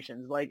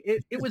nominations? Like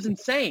it was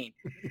insane.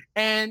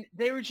 And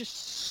they were just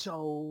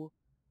so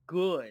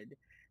good.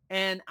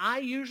 And I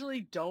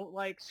usually don't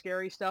like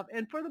scary stuff.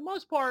 And for the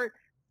most part,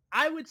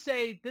 I would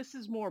say this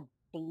is more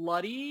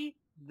bloody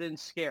than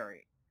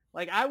scary.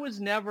 Like I was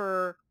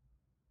never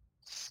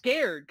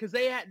scared because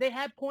they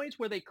had points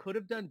where they could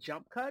have done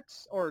jump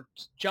cuts or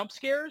jump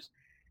scares,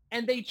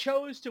 and they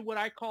chose to what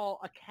I call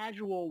a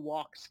casual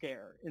walk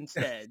scare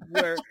instead,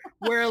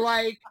 where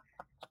like,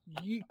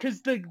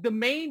 because the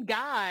main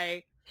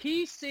guy,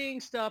 he's seeing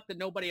stuff that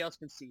nobody else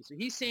can see. So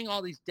he's seeing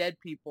all these dead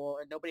people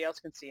and nobody else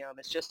can see them.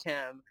 It's just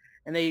him.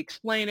 And they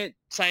explain it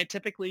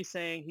scientifically,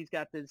 saying he's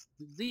got this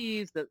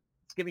disease that's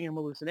giving him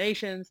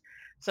hallucinations.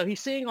 So he's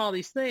seeing all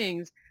these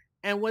things.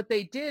 And what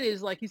they did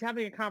is like he's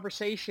having a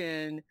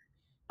conversation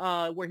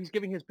where he's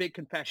giving his big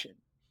confession.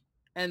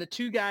 And the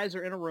 2 guys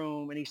are in a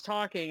room and he's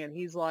talking and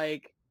he's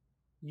like,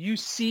 you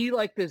see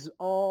like this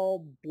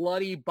all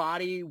bloody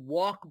body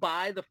walk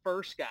by the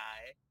first guy.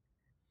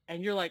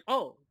 And you're like,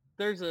 oh,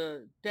 there's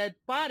a dead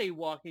body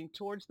walking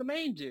towards the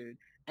main dude.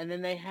 And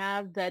then they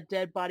have that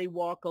dead body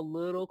walk a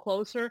little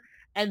closer.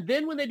 And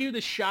then when they do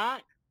the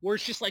shot where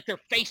it's just like they're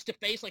face to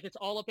face, like it's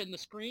all up in the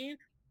screen,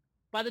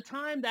 by the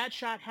time that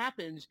shot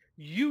happens,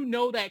 you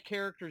know that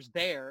character's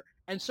there.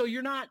 And so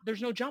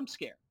there's no jump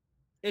scare.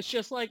 It's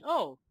just like,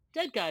 oh,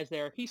 dead guy's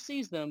there. He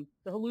sees them.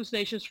 The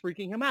hallucination's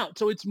freaking him out.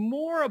 So it's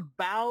more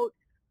about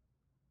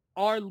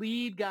our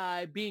lead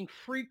guy being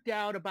freaked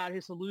out about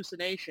his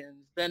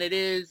hallucinations than it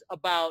is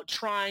about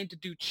trying to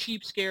do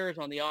cheap scares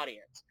on the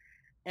audience.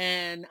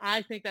 And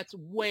I think that's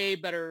way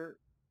better,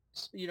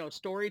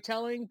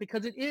 storytelling,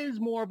 because it is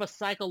more of a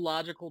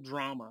psychological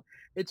drama.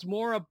 It's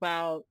more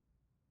about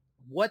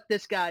what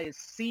this guy is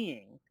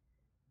seeing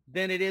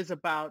than it is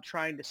about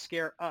trying to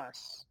scare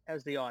us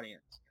as the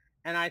audience.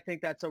 And I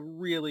think that's a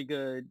really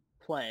good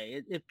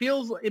play.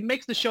 It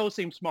makes the show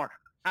seem smarter.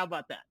 How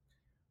about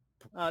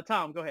that?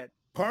 Tom, go ahead.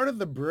 Part of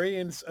the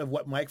brilliance of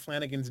what Mike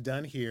Flanagan's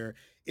done here,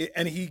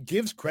 and he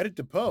gives credit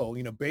to Poe,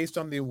 based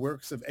on the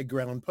works of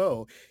Edgar Allan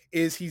Poe,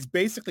 is he's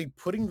basically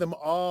putting them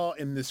all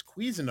in this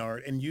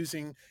Cuisinart and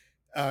using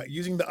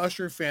the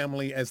Usher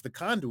family as the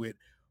conduit.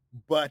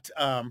 But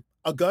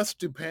Auguste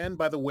Dupin,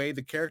 by the way,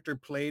 the character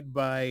played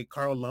by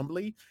Carl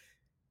Lumbly,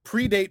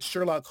 predates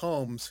Sherlock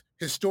Holmes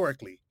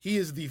historically. He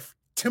is the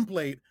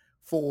template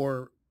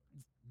for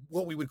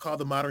what we would call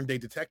the modern day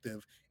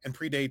detective and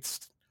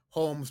predates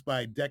Holmes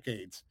by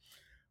decades.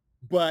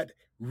 But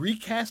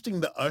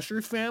recasting the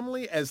Usher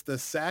family as the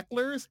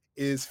Sacklers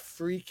is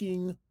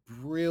freaking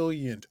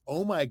brilliant.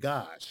 Oh my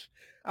gosh.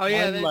 Oh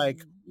yeah. I'm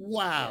like,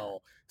 wow.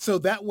 Yeah. So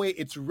that way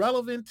it's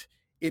relevant.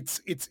 It's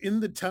in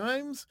the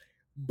times,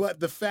 but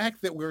the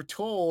fact that we're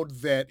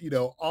told that,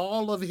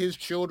 all of his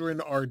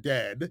children are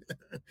dead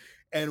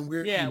and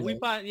we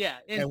find,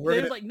 and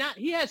there's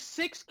he has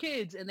 6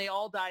 kids and they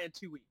all die in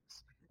 2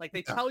 weeks. Like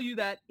they tell you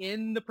that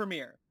in the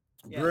premiere.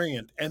 Yeah.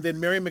 Brilliant. And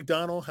then Mary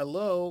McDonnell,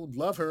 hello,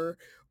 love her.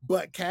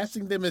 But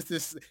casting them as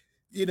this,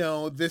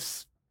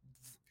 this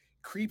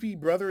creepy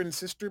brother and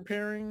sister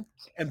pairing,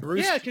 and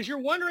Bruce. Yeah, because you're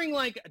wondering,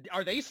 like,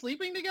 are they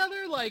sleeping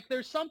together? Like,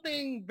 there's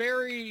something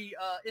very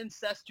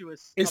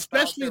incestuous.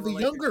 Especially the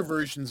younger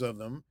versions of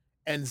them.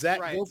 And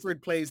Zach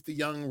Wilford plays the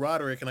young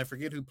Roderick, and I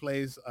forget who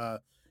plays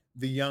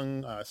the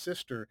young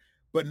sister.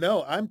 But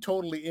no, I'm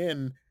totally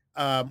in.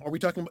 We're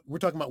talking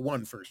about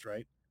 1 first,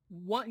 right?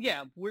 1,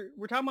 yeah, we're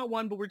talking about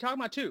 1, but we're talking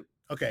about 2.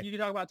 Okay. You can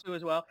talk about 2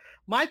 as well.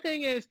 My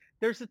thing is,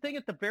 there's the thing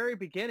at the very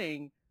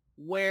beginning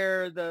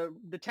where the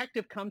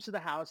detective comes to the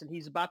house and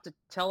he's about to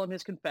tell him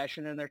his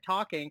confession, and they're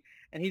talking,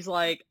 and he's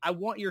like, I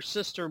want your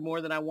sister more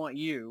than I want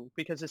you,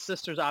 because his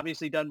sister's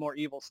obviously done more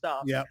evil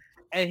stuff. Yeah.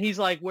 And he's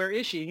like, where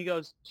is she? He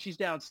goes, she's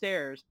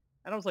downstairs.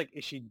 And I was like,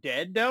 is she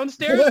dead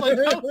downstairs? Like,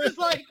 that was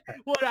like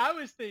what I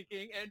was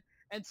thinking.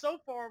 And so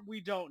far we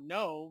don't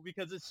know,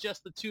 because it's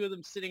just the 2 of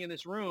them sitting in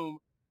this room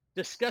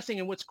discussing.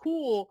 And what's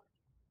cool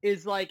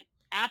is, like,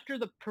 after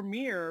the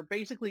premiere,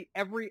 basically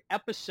every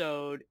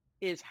episode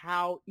is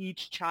how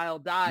each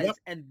child dies. Yep.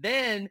 And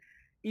then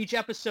each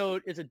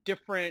episode is a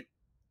different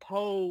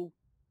Poe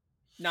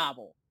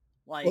novel.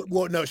 Like,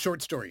 well, no,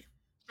 short story.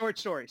 Short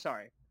story,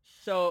 sorry.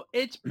 So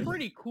it's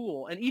pretty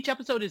cool. And each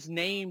episode is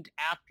named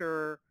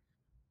after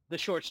the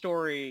short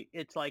story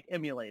it's like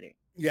emulating.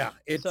 Yeah,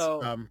 it's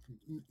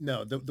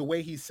no, the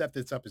way he set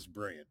this up is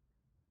brilliant.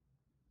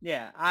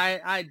 Yeah,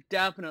 I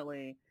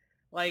definitely,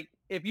 like,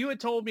 if you had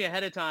told me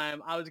ahead of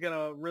time I was going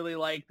to really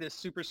like this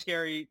super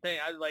scary thing,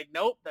 I was like,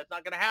 nope, that's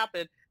not going to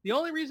happen. The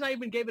only reason I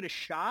even gave it a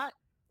shot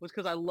was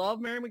because I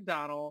love Mary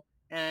McDonnell,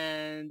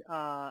 and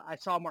I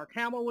saw Mark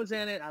Hamill was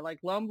in it. I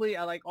like Lumbly.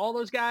 I like all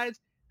those guys.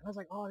 And I was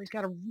like, oh, he's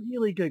got a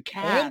really good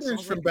cast.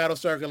 Anders from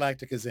Battlestar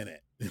Galactica is in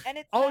it. And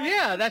it's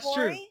that's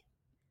gory? true.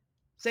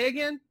 Say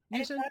again?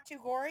 And it's not too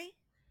gory?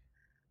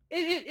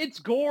 It's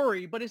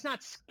gory, but it's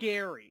not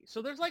scary.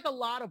 So there's like a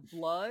lot of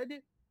blood.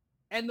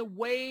 And the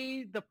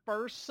way the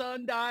first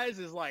son dies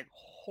is like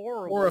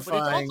horrible.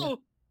 Horrifying.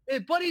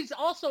 But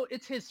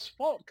it's his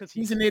fault because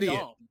he's an idiot.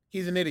 Dumb.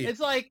 He's an idiot. It's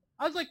like,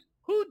 I was like,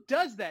 who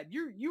does that?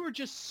 You were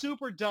just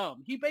super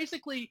dumb. He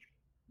basically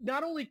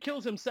not only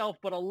kills himself,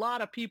 but a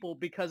lot of people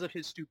because of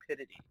his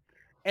stupidity.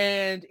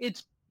 And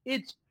it's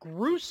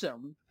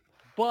gruesome,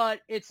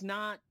 but it's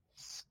not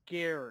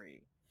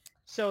scary.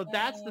 So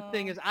that's the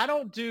thing, is I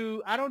don't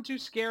do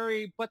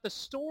scary, but the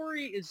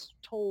story is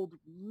told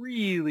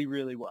really,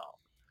 really well.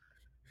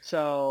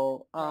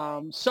 So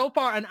so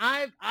far, and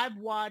I've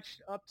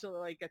watched up to,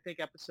 like, I think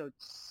episode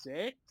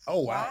 6.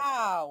 Oh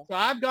wow! So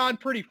I've gone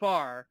pretty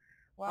far.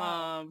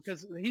 Wow.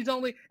 Because he's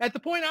only, at the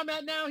point I'm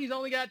at now, he's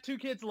only got 2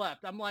 kids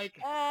left. I'm like,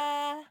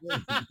 I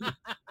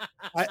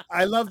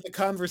love the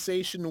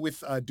conversation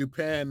with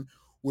Dupin,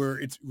 where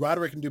it's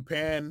Roderick and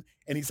Dupin,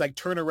 and he's like,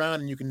 turn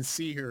around and you can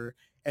see her.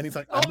 And he's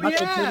like, I'm not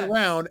going to turn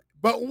around,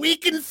 but we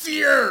can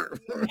see her.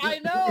 I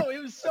know.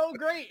 It was so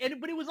great.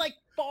 But it was like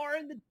far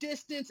in the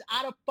distance,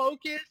 out of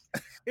focus.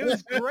 It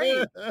was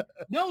great.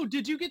 No,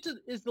 did you get to,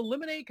 is the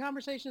lemonade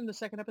conversation in the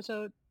 2nd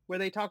episode where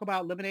they talk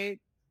about lemonade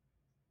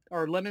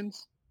or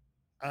lemons?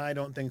 I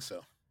don't think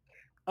so.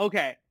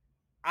 Okay.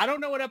 I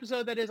don't know what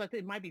episode that is. I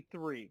think it might be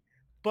 3.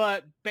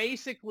 But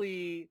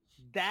basically,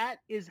 that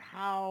is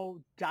how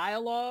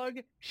dialogue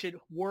should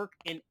work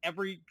in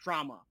every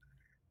drama.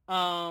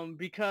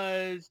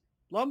 Because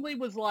Lumley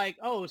was like,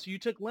 oh, so you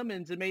took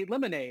lemons and made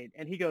lemonade.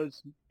 And he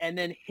goes, and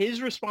then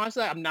his response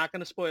to that, I'm not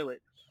going to spoil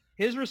it.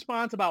 His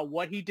response about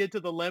what he did to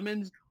the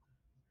lemons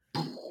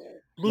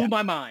blew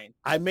my mind.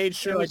 I made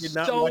sure I did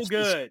not watch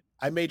good. This.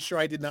 I made sure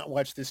I did not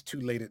watch this too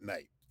late at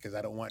night because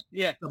I don't want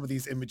some of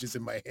these images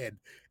in my head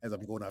as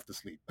I'm going off to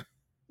sleep.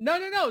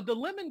 No. The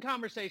lemon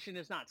conversation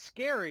is not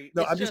scary.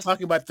 No, I'm just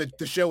talking about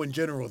the show in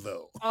general,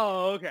 though.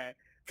 Oh, okay.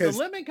 The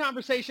lemon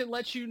conversation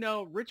lets you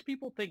know rich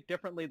people think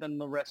differently than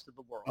the rest of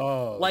the world.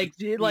 Oh, like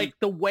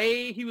the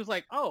way he was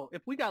like, oh,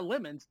 if we got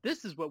lemons,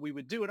 this is what we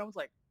would do. And I was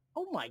like,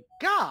 oh my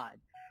God.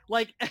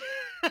 Like,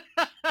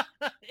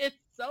 it's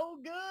so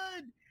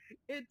good.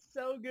 It's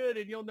so good.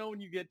 And you'll know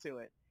when you get to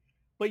it.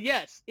 But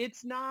yes,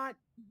 it's not,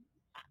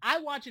 I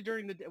watch it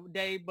during the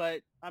day, but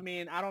I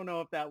mean, I don't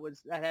know if that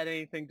had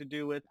anything to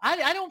do with,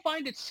 I don't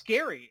find it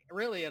scary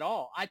really at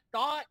all. I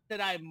thought that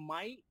I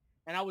might,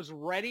 and I was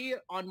ready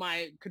on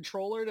my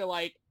controller to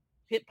like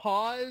hit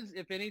pause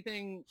if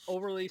anything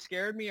overly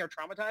scared me or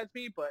traumatized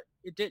me, but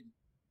it didn't.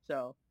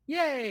 So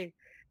yay.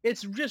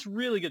 It's just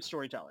really good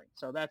storytelling.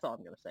 So that's all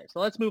I'm going to say.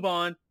 So let's move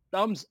on.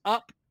 Thumbs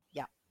up.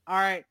 Yeah. All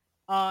right.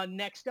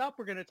 Next up,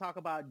 we're going to talk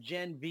about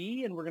Gen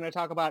V, and we're going to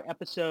talk about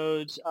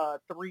episodes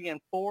 3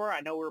 and 4.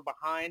 I know we're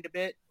behind a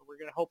bit, but we're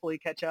going to hopefully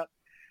catch up.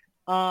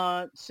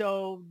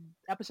 So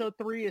episode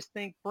 3 is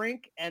Think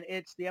Brink, and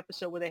it's the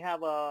episode where they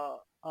have a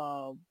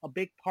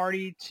big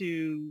party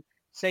to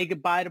say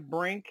goodbye to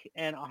Brink,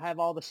 and I'll have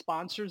all the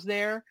sponsors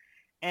there.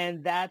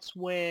 And that's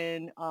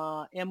when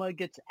Emma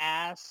gets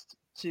asked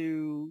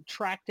to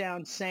track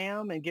down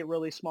Sam and get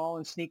really small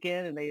and sneak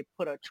in, and they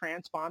put a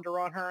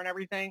transponder on her and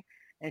everything.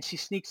 And she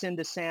sneaks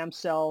into Sam's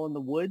cell in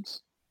the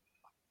woods.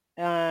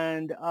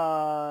 And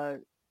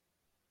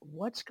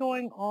what's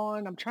going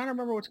on? I'm trying to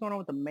remember what's going on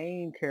with the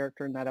main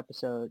character in that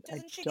episode.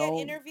 Doesn't she get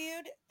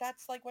interviewed?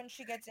 That's like when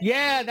she gets interviewed.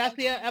 Yeah, that's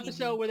the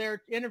episode where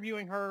they're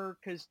interviewing her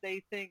because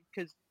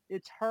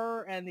it's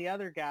her and the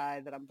other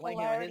guy that I'm blanking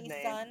on his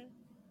name. Son.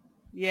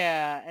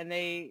 Yeah, and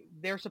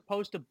they're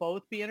supposed to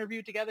both be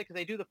interviewed together because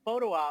they do the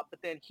photo op,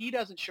 but then he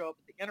doesn't show up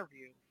at the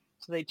interview.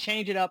 So they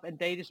change it up and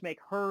they just make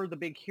her the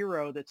big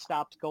hero that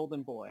stops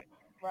Golden Boy.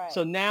 Right.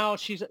 So now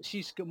she's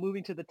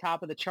moving to the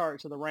top of the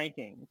charts of the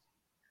rankings.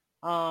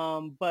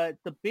 But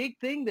the big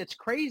thing that's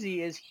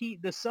crazy is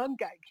the son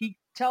guy, he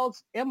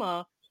tells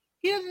Emma,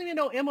 he doesn't even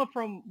know Emma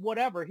from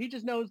whatever. He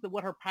just knows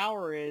what her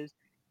power is.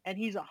 And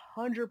he's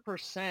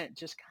 100%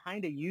 just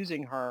kind of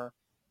using her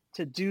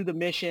to do the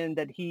mission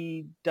that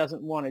he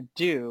doesn't want to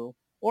do.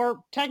 Or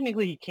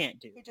technically he can't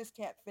do. He just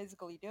can't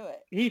physically do it.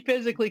 He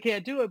physically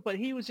can't do it, but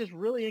he was just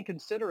really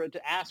inconsiderate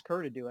to ask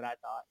her to do it, I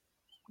thought.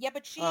 Yeah,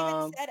 but she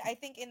even said, I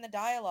think in the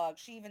dialogue,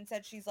 she even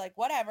said, she's like,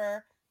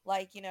 whatever,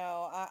 like,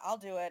 I'll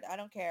do it. I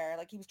don't care.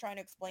 Like, he was trying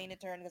to explain it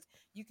to her and goes,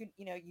 you can,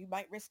 you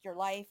might risk your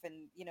life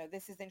and,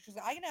 this is things. She was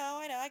like, I know,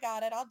 I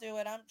got it. I'll do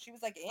it. She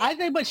was like, I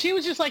think, but she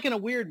was just like in a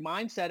weird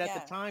mindset at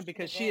the time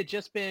because she had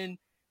just been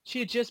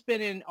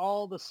in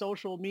all the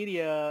social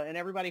media and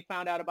everybody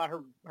found out about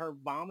her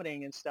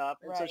vomiting and stuff.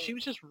 And so she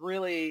was just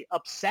really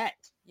upset.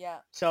 Yeah.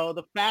 So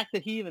the fact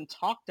that he even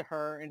talked to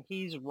her and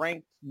he's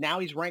ranked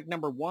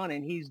number 1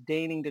 and he's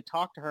deigning to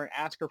talk to her and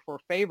ask her for a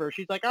favor.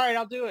 She's like, all right,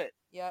 I'll do it.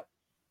 Yep.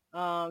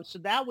 So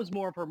that was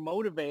more of her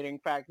motivating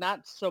fact.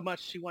 Not so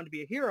much she wanted to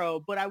be a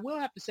hero, but I will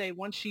have to say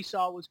once she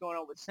saw what was going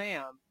on with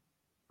Sam,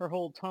 her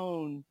whole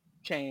tone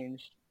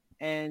changed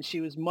and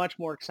she was much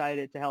more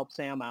excited to help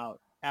Sam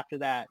out after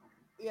that.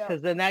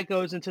 Because then that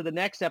goes into the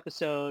next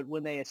episode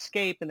when they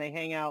escape and they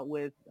hang out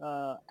with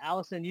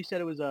Allison. You said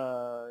it was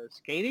a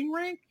skating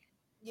rink?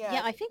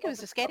 Yeah, I think it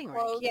was a skating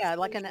rink. Yeah,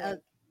 like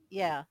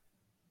yeah.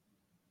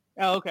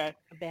 Oh, okay.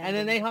 Abandoned. And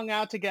then they hung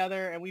out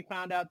together and we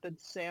found out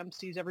that Sam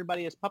sees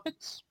everybody as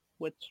puppets,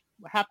 which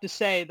I have to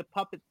say the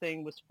puppet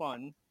thing was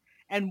fun.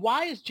 And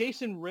why is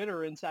Jason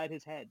Ritter inside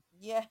his head?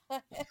 Yeah,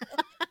 that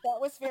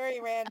was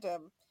very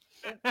random.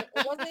 It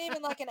wasn't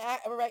even like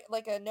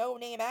a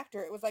no-name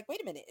actor. It was like,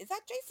 wait a minute, is that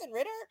Jason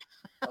Ritter?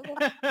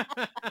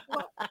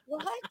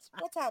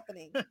 What's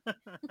happening?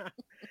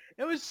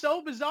 It was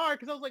so bizarre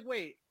because I was like,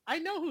 wait, I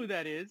know who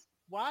that is.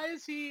 Why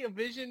is he a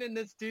vision in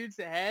this dude's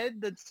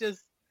head? That's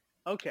just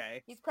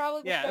okay. He's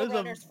probably the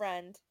showrunner's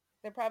friend.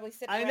 They're probably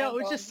sitting. I know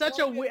it's just such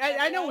a weird.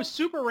 I know it was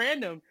super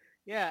random.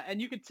 Yeah,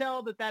 and you could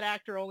tell that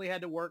actor only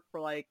had to work for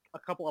like a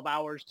couple of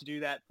hours to do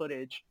that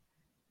footage.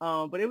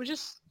 But it was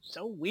just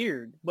so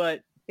weird.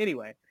 But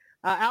anyway,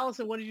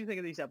 Allison, what did you think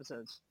of these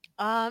episodes?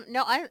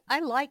 No, I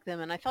like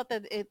them, and I thought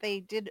that they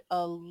did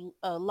a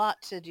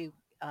lot to do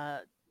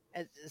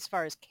as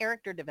far as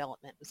character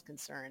development was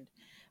concerned,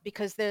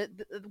 because the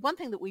one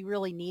thing that we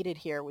really needed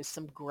here was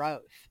some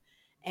growth,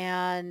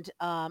 and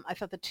I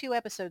thought the 2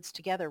 episodes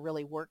together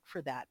really worked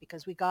for that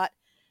because we got,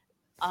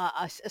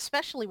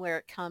 especially where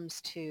it comes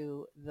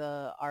to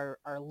our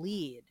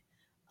lead.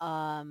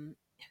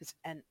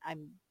 and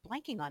I'm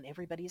blanking on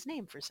everybody's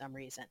name for some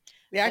reason.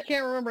 Yeah, I But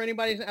can't remember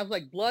anybody's. I was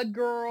like Blood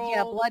Girl,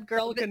 yeah, Blood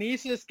Girl.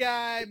 telekinesis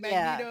guy, Yeah,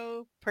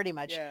 Magneto. pretty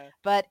much. Yeah.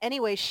 But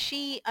anyway,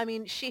 she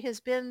has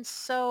been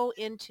so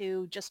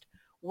into just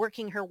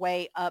working her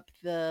way up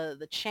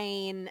the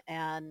chain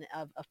and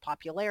of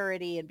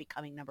popularity and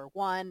becoming number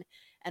one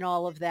and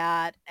all of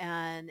that.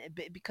 And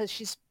because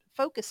she's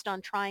focused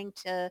on trying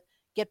to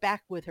get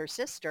back with her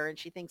sister, and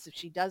she thinks if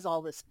she does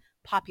all this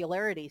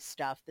popularity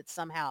stuff that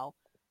somehow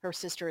her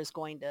sister is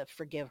going to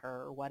forgive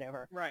her or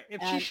whatever. Right.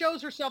 If she And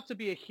shows herself to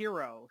be a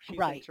hero, she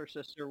right, thinks her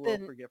sister will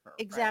then forgive her. Right.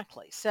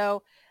 exactly.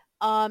 So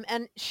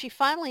and she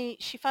finally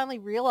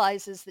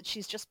realizes that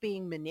she's just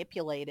being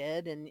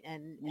manipulated and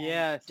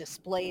Yes.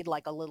 displayed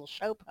like a little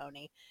show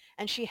pony,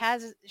 and she's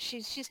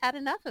had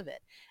enough of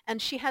it.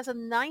 And she has a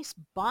nice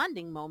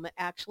bonding moment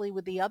actually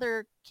with the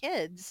other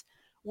kids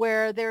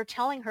where they're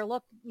telling her,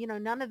 look,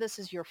 none of this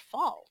is your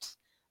fault.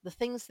 The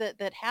things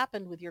that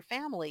happened with your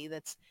family,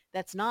 that's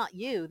not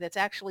you. That's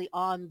actually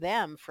on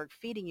them for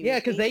feeding you Yeah,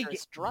 this because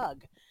dangerous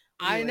drug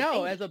when you I were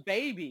know, a as a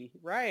baby,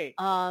 right.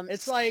 baby.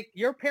 It's like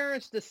your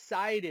parents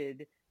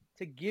decided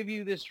to give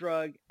you this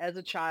drug as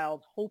a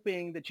child,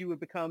 hoping that you would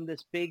become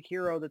this big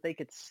hero that they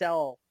could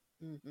sell,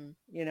 Mhm.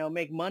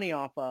 make money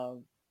off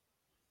of.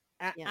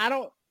 Yeah. I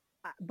don't,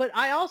 but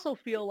I also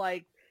feel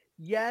like,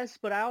 yes,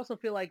 but I also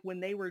feel like when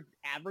they were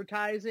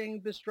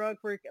advertising this drug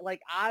for,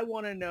 like, I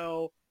want to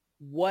know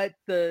what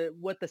the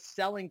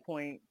selling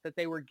point that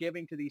they were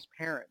giving to these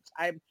parents.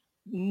 I'm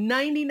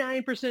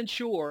 99%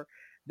 sure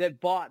that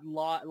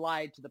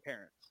lied to the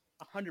parents.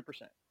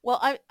 100%. Well,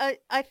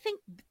 I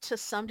think to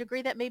some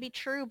degree that may be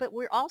true, but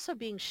we're also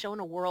being shown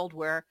a world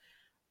where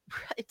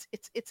it's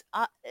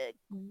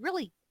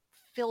really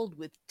filled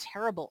with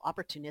terrible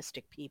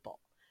opportunistic people.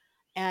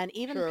 And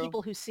even True.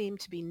 people who seem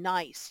to be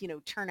nice,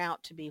 turn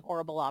out to be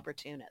horrible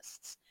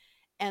opportunists.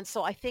 And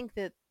so I think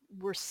that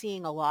we're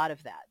seeing a lot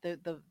of that.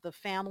 The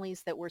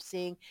families that we're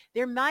seeing,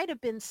 there might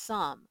have been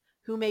some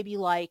who maybe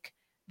like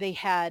they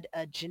had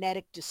a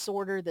genetic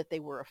disorder that they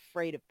were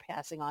afraid of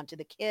passing on to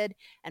the kid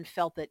and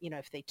felt that,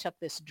 if they took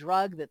this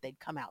drug that they'd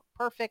come out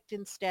perfect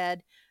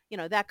instead,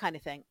 that kind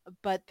of thing.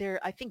 But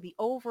I think the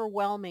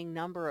overwhelming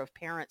number of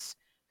parents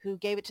who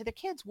gave it to their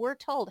kids were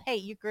told, hey,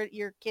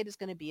 your kid is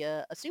going to be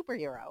a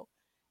superhero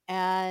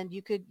and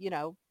you could,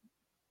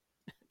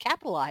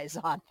 capitalize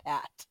on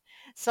that.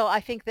 So I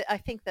think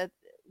that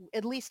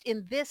at least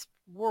in this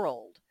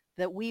world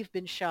that we've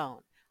been shown,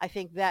 I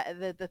think that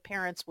the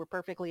parents were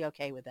perfectly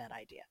okay with that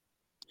idea.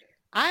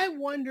 I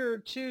wonder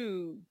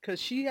too, because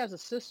she has a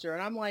sister,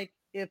 and I'm like,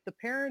 if the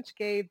parents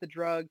gave the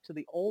drug to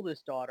the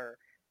oldest daughter,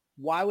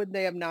 why would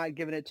they have not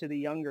given it to the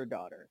younger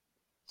daughter?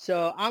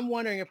 So I'm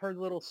wondering if her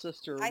little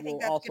sister I think will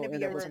that's also going to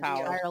end be a up with It's reveal.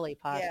 powers. entirely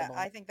Yeah, possible.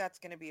 I think that's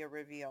going to be a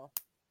reveal.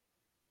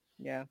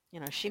 Yeah.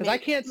 She Because I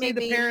may can't see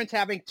the be. parents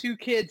having two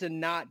kids and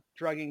not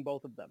drugging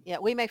both of them. Yeah,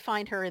 we may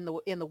find her in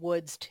the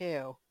woods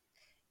too.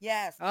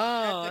 Yes, Oh,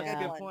 that's a that's a good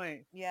good one.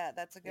 point. Yeah,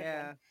 that's a good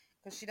Yeah. one.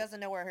 Because she doesn't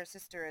know where her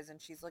sister is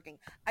and she's looking.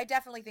 I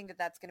definitely think that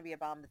that's going to be a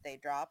bomb that they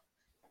drop.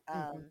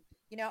 Mhm.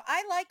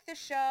 I like the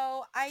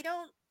show. I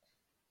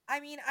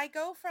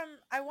go from,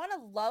 I want to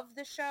love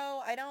the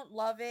show. I don't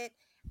love it.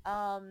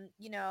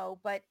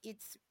 But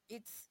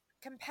it's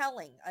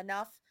compelling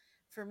enough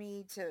for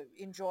me to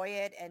enjoy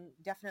it and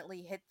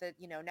definitely hit the,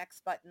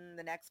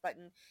 the next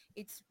button.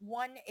 It's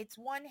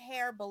one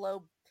hair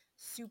below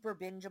super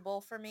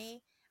bingeable for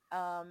me.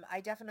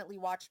 I definitely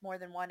watched more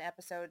than one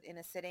episode in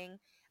a sitting,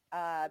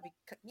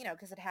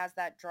 because it has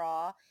that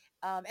draw.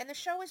 And the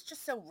show is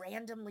just so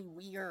randomly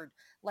weird.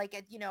 Like,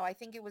 I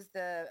think it was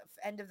the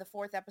end of the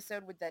fourth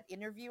episode with that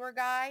interviewer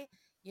guy,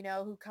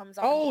 who comes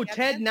on Oh, Ted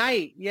campus.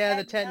 Knight. Yeah,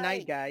 the Ted Ted Knight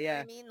Knight. guy. You know what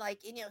Yeah. I mean?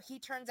 Like, he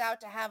turns out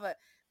to have a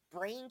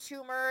brain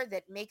tumor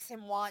that makes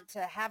him want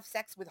to have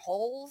sex with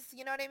holes.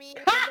 You know what I mean?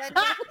 And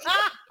then,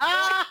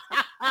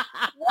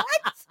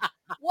 what?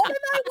 What am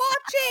I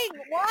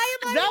watching? Why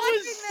am I That watching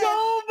was this?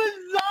 so What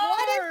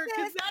bizarre. is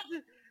Because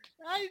this?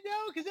 I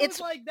know, because it It's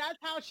was like that's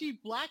how she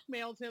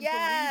blackmailed him to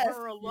Yes. leave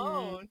her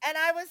alone. And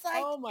I was like,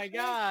 Oh my this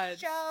God.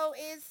 show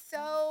is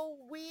so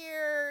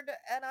weird.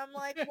 And I'm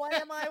like, what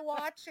am I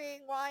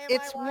watching? Why am I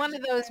it's one watching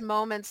of those this?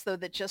 moments though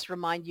that just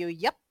remind you,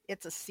 yep,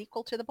 it's a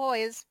sequel to The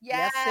Boys.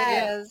 Yes. Yes,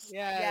 it is.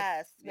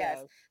 Yes.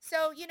 Yes.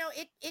 So,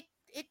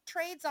 it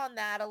trades on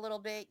that a little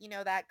bit,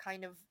 that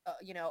kind of,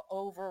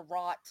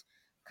 overwrought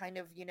kind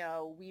of,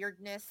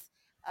 weirdness.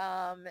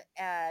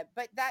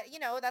 But that,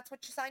 that's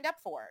what you signed up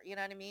for. You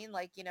know what I mean?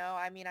 Like,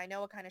 I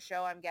know what kind of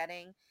show I'm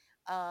getting.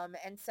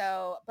 And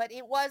so, but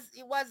it was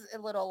a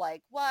little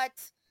like, what?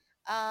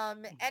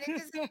 And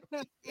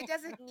it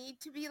doesn't need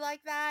to be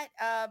like that.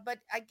 But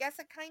I guess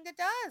it kind of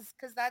does,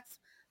 because that's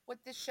what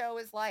this show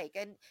is like.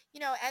 And,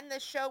 and the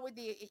show with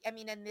and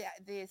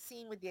the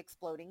scene with the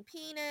exploding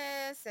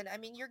penis. And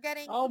you're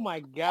getting Oh my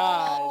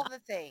God. all the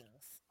things,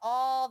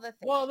 Well,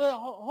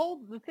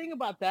 the thing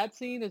about that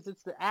scene is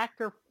it's the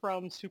actor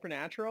from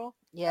Supernatural,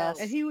 Yes.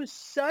 and he was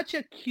such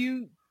a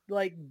cute,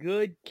 like,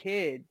 good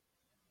kid.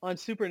 on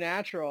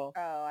Supernatural.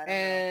 Oh, I don't know.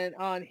 And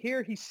on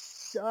here, he's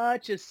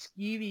such a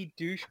skeevy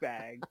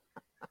douchebag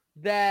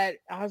that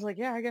I was like,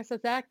 yeah, I guess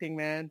that's acting,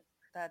 man.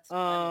 That's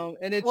funny.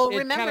 And it's Well, it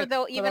remember kinda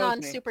though, even throws on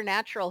me.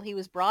 Supernatural, he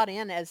was brought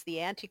in as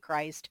the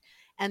Antichrist,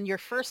 and your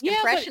first Yeah, but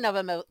impression of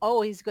him,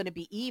 oh, he's going to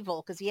be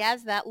evil because he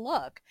has that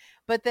look.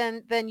 But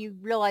then you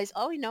realize,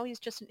 oh, he's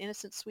just an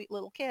innocent, sweet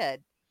little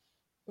kid.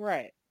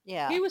 right,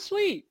 Yeah. he was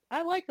sweet.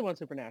 I liked him on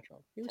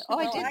Supernatural. He was Oh,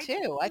 super I Well, did I sweet.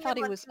 didn't too. I see thought him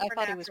he on was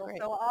Supernatural, great.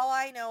 so all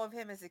I know of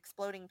him is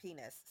exploding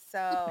penis.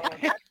 So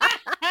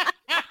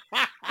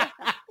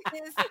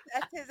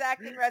that's his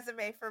acting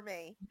resume for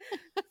me.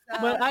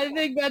 But So I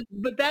think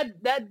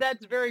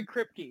that's very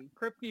Kripke.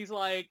 Kripke's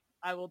like,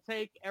 I will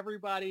take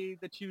everybody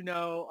that you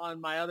know on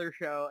my other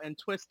show and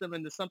twist them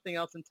into something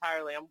else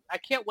entirely. I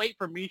can't wait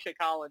for Misha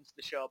Collins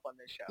to show up on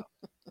this show.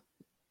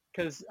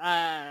 Because,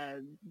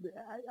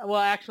 well,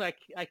 actually,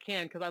 I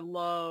can because I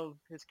love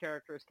his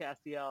character as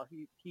Castiel.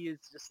 He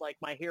is just like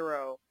my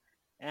hero.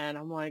 And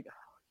I'm like,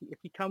 if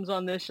he comes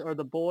on this or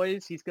The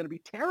Boys, he's going to be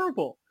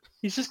terrible.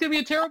 He's just going to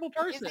be a terrible is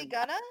person. he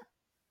gonna?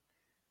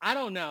 I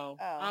don't know.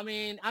 Oh. I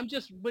mean,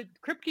 but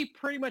Kripke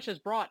pretty much has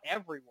brought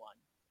everyone,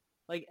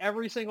 like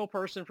every single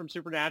person from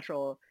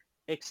Supernatural,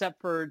 except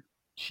for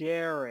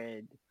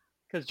Jared,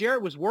 because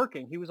Jared was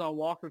working. He was on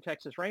Walker,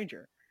 Texas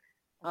Ranger.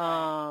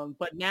 Right.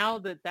 But now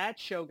that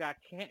show got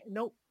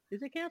nope,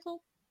 is it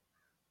canceled?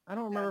 I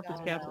don't remember if I it's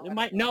don't canceled. know. It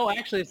might. No,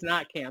 actually, it's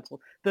not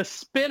canceled. The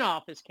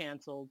spinoff is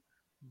canceled,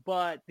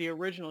 but the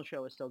original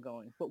show is still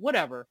going. But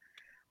whatever.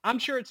 I'm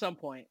sure at some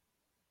point.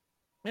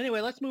 Anyway,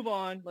 let's move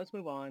on.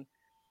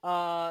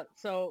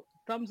 So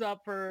thumbs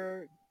up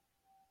for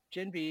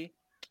Gen B.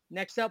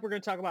 Next up, we're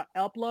going to talk about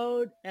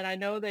Upload, and I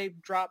know they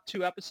dropped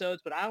 2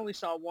 episodes, but I only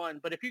saw 1.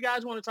 But if you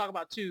guys want to talk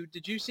about 2,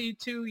 did you see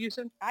 2,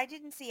 Yusin? I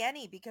didn't see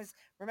any because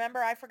remember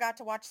I forgot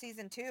to watch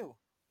season 2.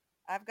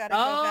 I've got to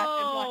go back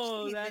and watch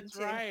Oh, season that's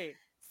 2. right.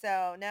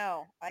 So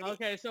no, I didn't.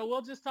 Okay, so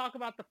we'll just talk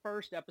about the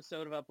first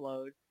episode of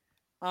Upload,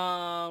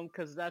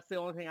 because that's the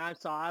only thing I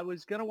saw. I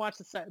was going to watch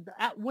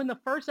when the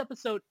first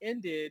episode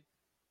ended,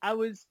 I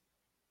was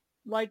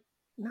like,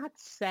 not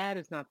sad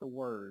is not the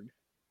word.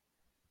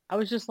 I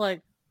was just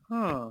like,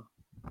 huh.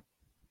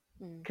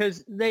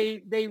 Because they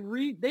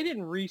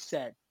didn't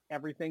reset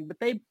everything, but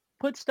they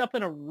put stuff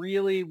in a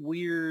really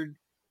weird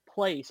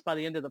place by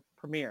the end of the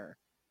premiere.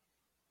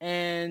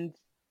 And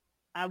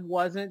I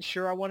wasn't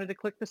sure I wanted to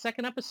click the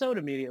second episode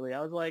immediately.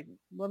 I was like,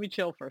 let me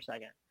chill for a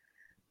second.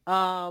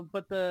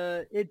 But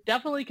it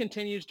definitely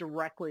continues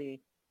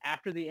directly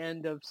after the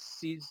end of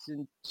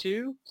season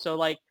 2. So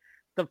like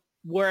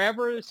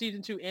wherever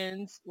season 2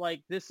 ends,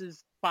 like this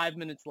is 5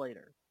 minutes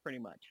later, pretty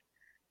much.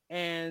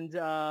 And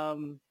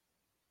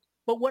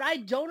but what I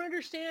don't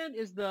understand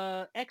is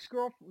the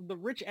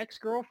rich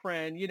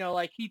ex-girlfriend,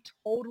 like he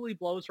totally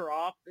blows her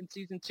off in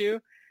season 2.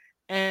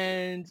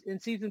 And in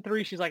season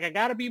 3, she's like, I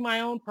got to be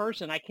my own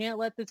person. I can't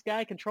let this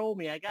guy control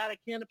me. I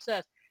can't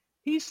obsess.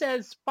 He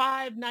says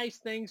 5 nice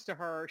things to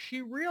her.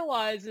 She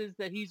realizes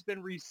that he's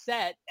been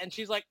reset. And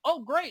she's like, oh,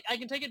 great. I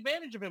can take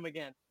advantage of him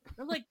again.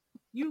 I'm like,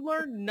 you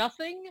learned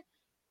nothing?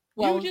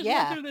 Well, you just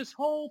went through this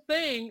whole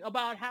thing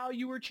about how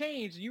you were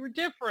changed. You were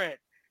different.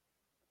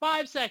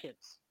 5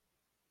 seconds.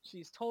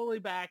 She's totally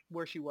back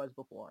where she was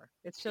before.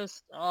 It's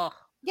just, ugh.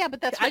 Yeah,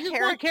 but that's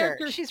her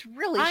character. She's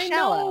really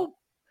shallow.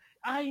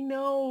 I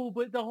know,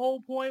 but the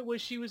whole point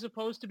was she was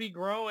supposed to be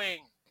growing.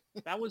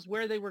 That was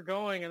where they were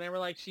going, and they were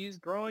like, she's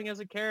growing as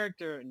a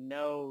character.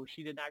 No,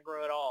 she did not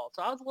grow at all.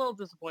 So I was a little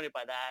disappointed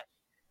by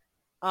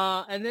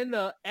that. And then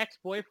the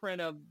ex-boyfriend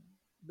of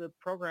the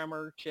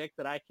programmer chick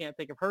that I can't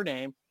think of her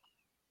name,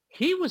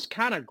 he was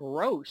kind of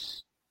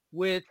gross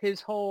with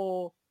his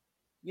whole,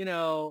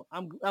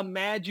 I'm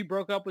mad you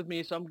broke up with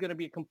me, so I'm going to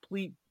be a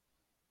complete,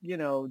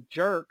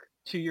 jerk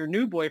to your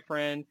new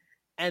boyfriend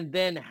and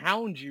then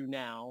hound you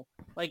now.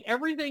 Like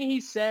everything he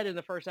said in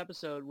the first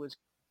episode was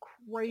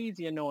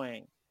crazy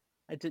annoying.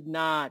 I did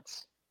not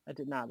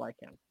like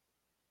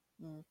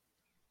him.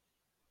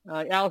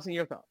 Allison,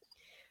 your thoughts?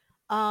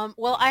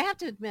 Well, I have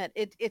to admit,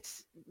 it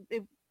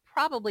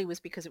probably was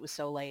because it was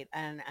so late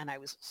and I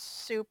was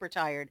super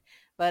tired.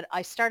 But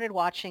I started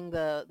watching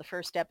the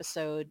first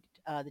episode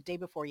the day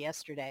before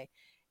yesterday,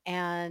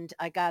 and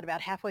I got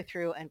about halfway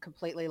through and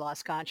completely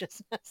lost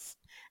consciousness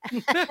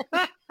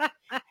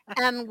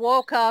and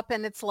woke up,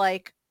 and it's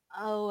like,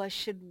 oh, I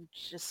should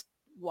just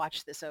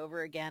watch this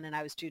over again. And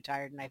I was too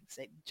tired, and I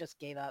just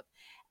gave up.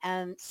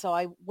 And so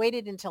I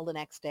waited until the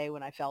next day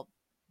when I felt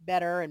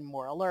better and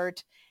more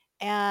alert.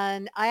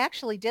 And I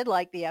actually did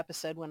like the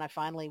episode when I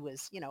finally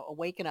was,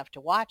 awake enough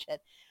to watch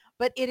it.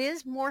 But it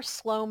is more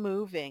slow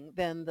moving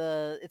than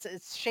it's a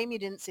shame you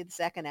didn't see the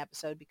second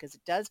episode, because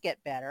it does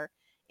get better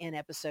in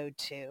episode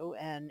 2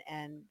 and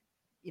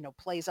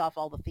plays off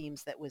all the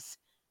themes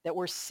that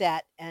were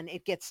set, and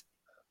it gets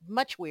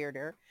much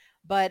weirder.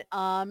 But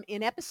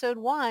in episode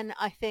 1,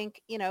 I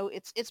think,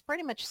 it's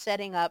pretty much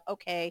setting up,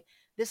 okay,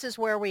 this is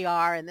where we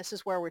are, and this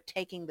is where we're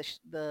taking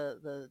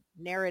the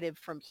narrative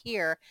from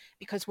here,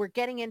 because we're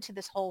getting into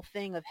this whole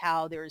thing of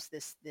how there's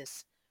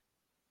this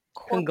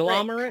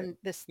Conglomerate?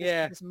 this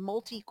Yeah. this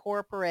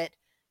multi-corporate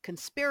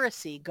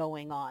conspiracy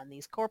going on.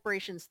 These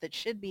corporations that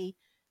should be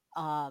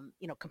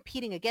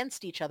competing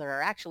against each other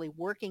are actually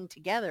working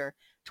together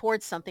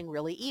towards something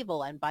really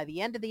evil. And by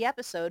the end of the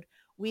episode,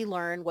 we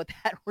learn what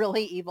that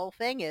really evil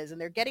thing is,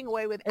 and they're getting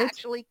away with It's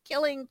actually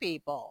killing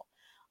people.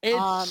 it's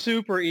Um,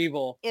 super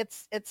evil.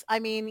 it's I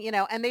mean,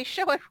 and they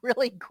show it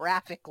really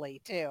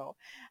graphically too.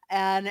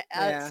 And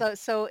Yeah.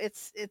 so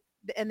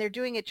and they're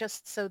doing it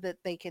just so that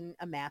they can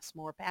amass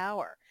more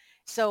power.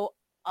 So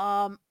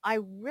I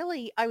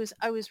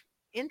was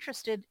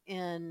interested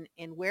in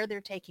where they're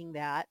taking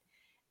that,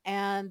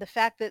 and the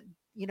fact that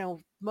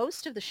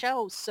most of the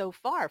show so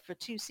far for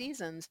 2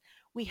 seasons,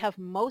 we have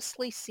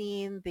mostly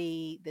seen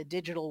the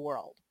digital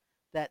world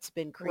that's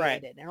been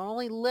Right. created, and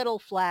only little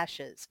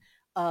flashes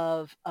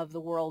of the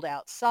world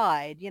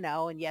outside,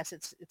 and yes,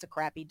 it's a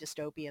crappy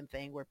dystopian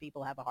thing where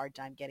people have a hard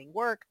time getting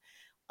work.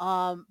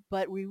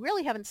 But we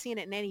really haven't seen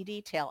it in any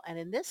detail. And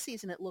in this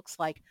season, it looks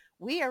like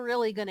we are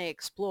really going to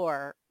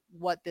explore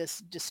what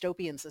this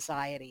dystopian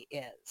society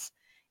is.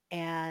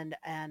 And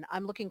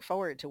I'm looking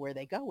forward to where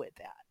they go with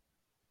that.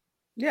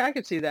 Yeah, I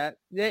could see that.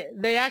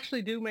 They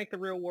actually do make the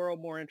real world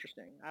more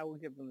interesting. I will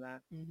give them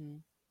that. Hmm.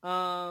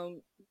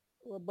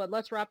 But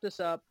let's wrap this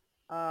up.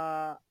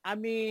 I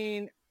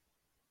mean,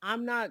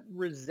 I'm not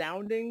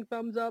resounding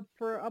thumbs up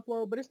for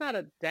Upload, but it's not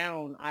a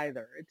down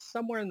either. It's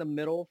somewhere in the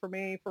middle for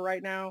me for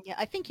right now. Yeah,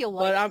 I think you'll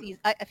But like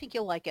I'm I think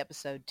you'll like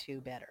episode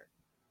 2 better,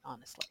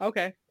 honestly.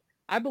 okay.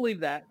 I believe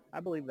that.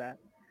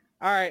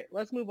 All right,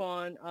 let's move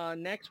on.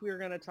 Next, we're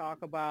going to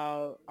talk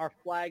about Our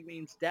Flag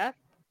Means Death.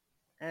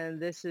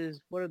 And this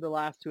is, what are the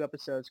last 2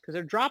 episodes? Because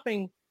they're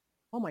dropping,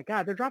 oh my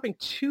God, they're dropping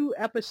 2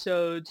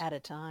 episodes At a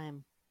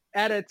time.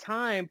 at a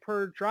time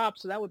per drop.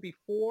 So that would be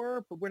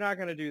 4, but we're not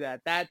going to do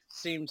that. That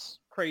seems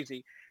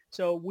crazy.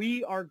 So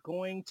we are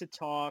going to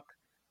talk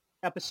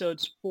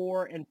episodes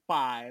 4 and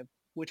 5,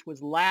 which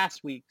was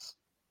last week's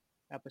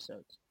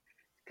episodes.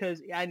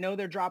 Because I know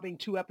they're dropping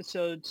 2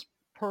 episodes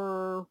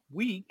per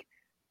week,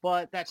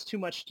 but that's too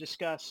much to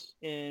discuss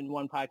in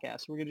one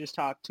podcast. We're going to just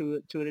talk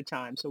two at a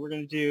time. So we're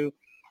going to do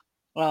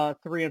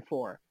 3 and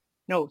 4.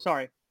 No,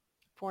 sorry.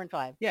 4 and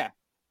 5. Yeah,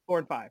 4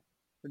 and 5.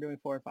 We're doing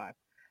 4 and 5.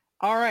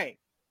 All right.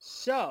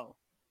 So,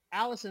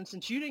 Allison,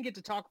 since you didn't get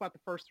to talk about the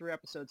first 3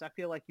 episodes, I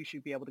feel like you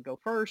should be able to go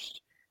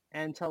first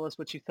and tell us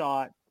what you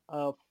thought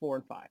of 4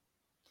 and 5.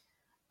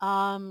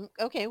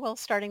 Okay, well,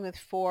 starting with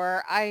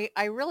 4, I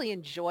really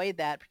enjoyed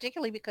that,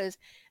 particularly because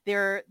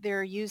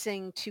they're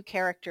using 2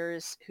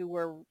 characters who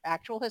were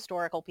actual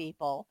historical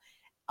people,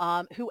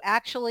 who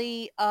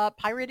actually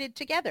pirated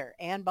together,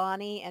 Anne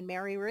Bonny and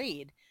Mary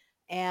Read.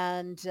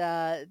 And,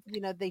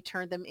 they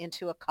turned them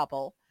into a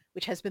couple,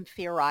 which has been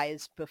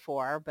theorized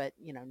before, but,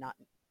 not,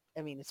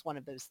 I mean, it's one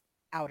of those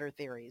outer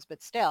theories,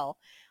 but still,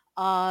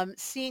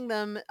 seeing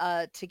them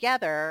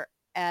together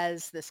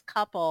as this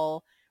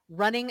couple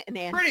running an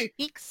Pretty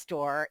antique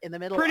store in the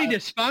middle pretty of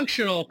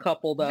dysfunctional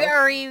couple, though.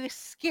 very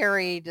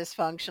scary,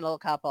 dysfunctional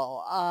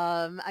couple.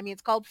 I mean,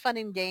 it's called Fun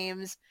and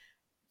Games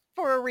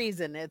for a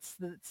reason. It's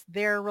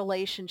their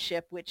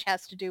relationship, which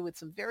has to do with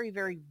some very,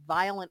 very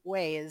violent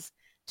ways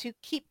to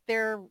keep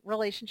their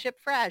relationship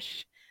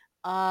fresh.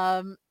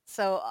 I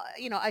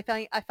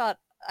thought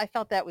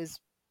that was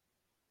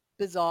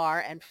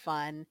bizarre and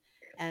fun,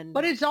 and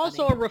But it's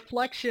also funny. a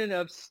reflection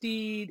of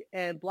Steed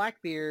and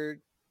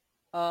Blackbeard,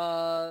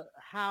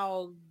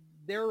 how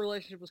their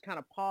relationship was kind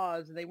of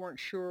paused and they weren't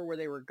sure where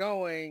they were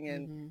going,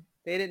 and Hmm.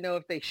 they didn't know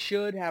if they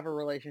should have a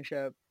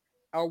relationship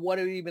or what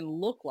it would even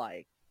look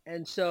like.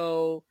 And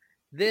so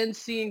then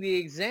seeing the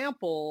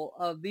example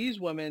of these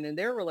women in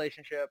their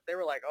relationship, they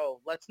were like,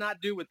 oh, let's not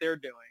do what they're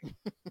doing,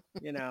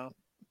 you know?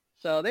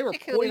 So they were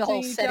Particularly the whole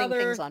poisoning each setting other.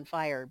 things on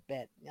fire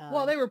bit.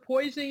 Well, they were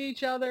poisoning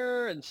each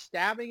other and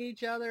stabbing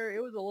each other.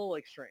 It was a little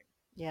extreme,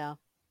 Yeah. a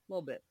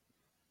little bit.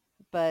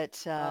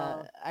 But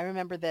Uh, I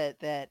remember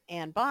that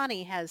Anne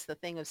Bonny has the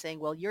thing of saying,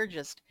 well, you're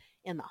just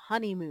in the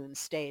honeymoon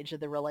stage of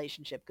the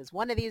relationship because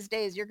one of these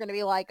days you're going to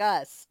be like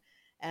us.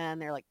 And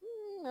they're like,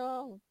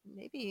 no,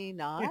 maybe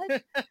not.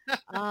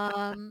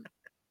 Um,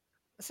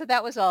 so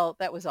that was all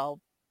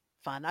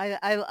fun.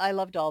 I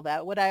loved all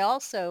that. What I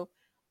also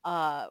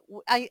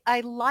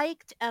I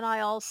liked, and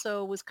I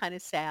also was kind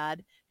of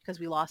sad because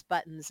we lost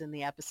Buttons in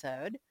the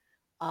episode.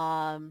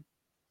 Um,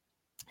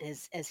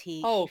 as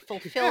he oh,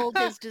 fulfilled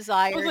his I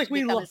desire was like, to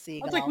become a I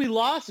was like, we seagull.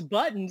 lost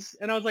Buttons,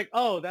 and I was like,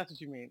 oh, that's what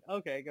you mean.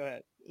 Okay, go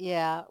ahead.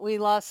 Yeah, we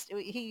lost.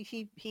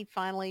 He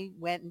finally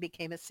went and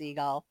became a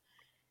seagull,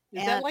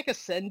 Is that and like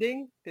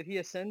ascending? Did he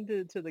ascend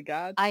to the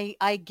gods?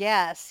 I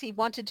guess he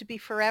wanted to be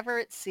forever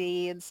at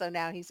sea, and so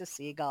now he's a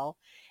seagull.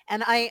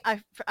 And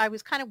I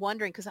was kind of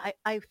wondering because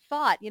I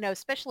thought,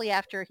 especially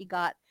after he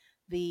got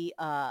the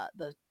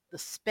the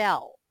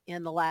spell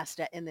in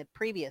in the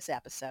previous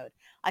episode,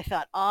 I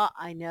thought, oh,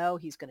 I know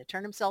he's going to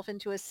turn himself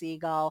into a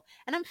seagull,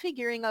 and I'm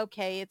figuring,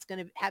 okay, it's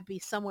going to be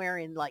somewhere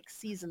in like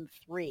season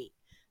 3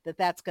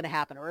 that's going to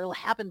happen, or it'll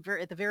happen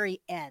at the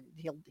very end.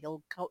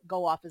 He'll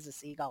go off as a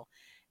seagull,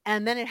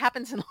 and then it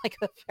happens in like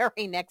the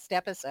very next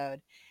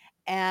episode.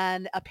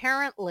 And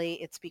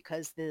apparently it's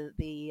because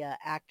the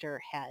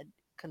actor had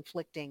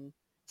conflicting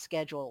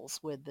schedules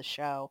with the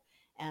show,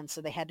 and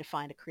so they had to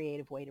find a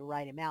creative way to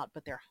write him out.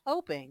 But they're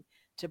hoping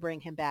to bring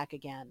him back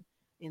again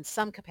in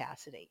some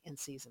capacity in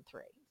season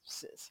 3.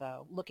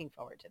 So looking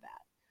forward to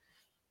that.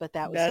 But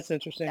That's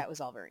interesting. that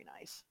was all very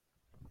nice.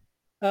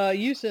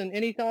 Yusin,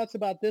 any thoughts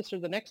about this or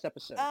the next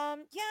episode?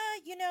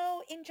 Yeah,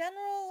 in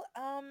general,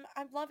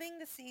 I'm loving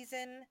the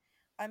season.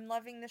 I'm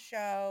loving the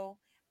show.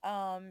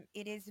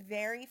 It is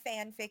very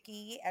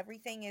fanficky.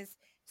 Everything is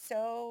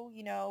so,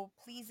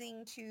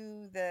 pleasing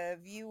to the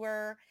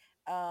viewer.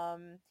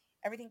 Um,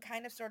 Everything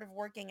kind of sort of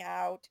working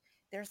out.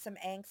 There's some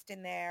angst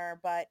in there,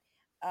 but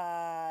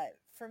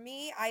for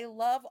me, I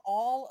love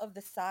all of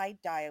the side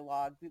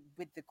dialogue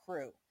with the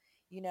crew.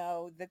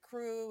 The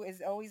crew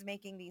is always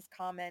making these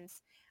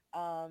comments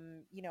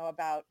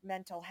about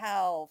mental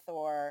health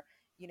or,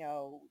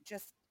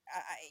 just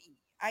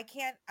I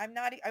can't, I'm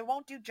not, I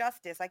won't do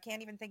justice. I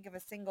can't even think of a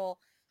single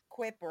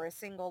quip or a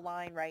single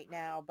line right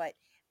now. But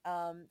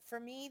for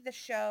me, the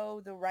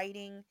show, the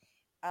writing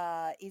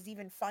is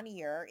even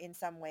funnier in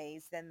some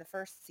ways than the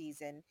first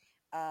season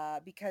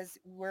because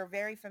we're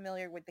very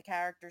familiar with the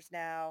characters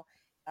now.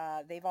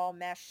 They've all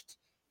meshed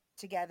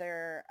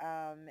together.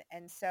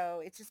 And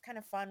so it's just kind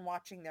of fun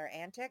watching their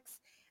antics.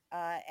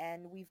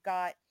 And we've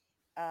got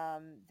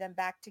them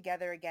back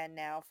together again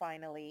now,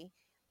 finally.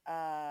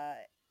 Uh,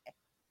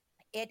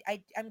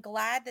 I'm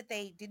glad that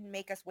they didn't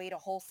make us wait a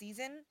whole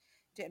season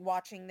to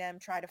watching them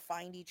try to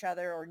find each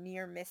other or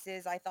near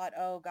misses. I thought,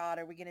 oh God,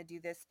 are we going to do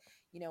this,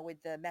 with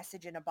the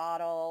message in a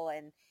bottle?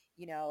 And,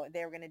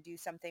 they were going to do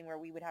something where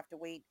we would have to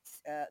wait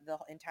the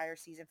entire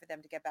season for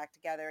them to get back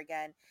together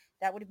again.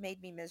 That would have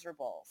made me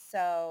miserable.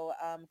 So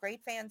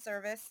great fan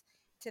service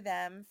to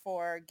them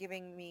for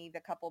giving me the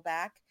couple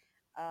back.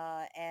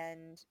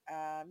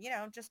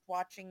 Just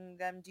watching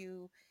them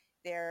do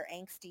their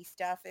angsty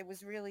stuff. It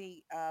was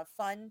really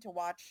fun to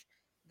watch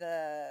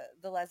the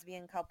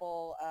lesbian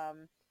couple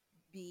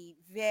be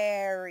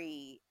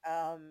very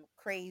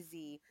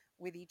crazy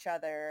with each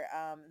other.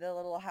 The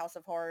little house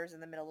of horrors in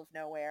the middle of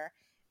nowhere.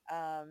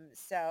 And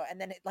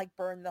then it like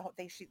burned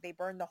they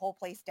burned the whole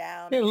place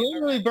down. They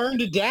literally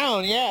burned it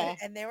down. Yeah.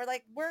 And they were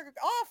like, we're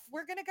off.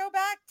 We're going to go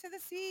back to the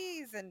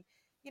seas. And,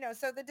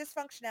 so the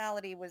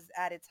dysfunctionality was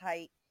at its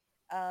height.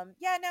 No,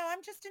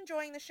 I'm just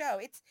enjoying the show.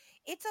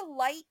 It's a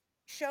light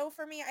show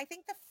for me. I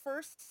think the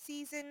first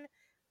season,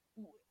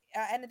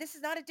 and this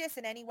is not a diss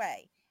in any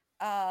way,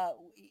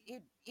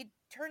 it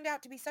turned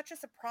out to be such a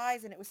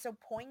surprise, and it was so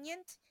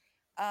poignant,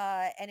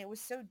 and it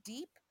was so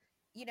deep,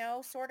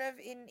 sort of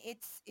in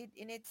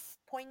its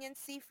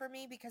poignancy for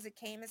me because it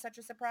came as such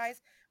a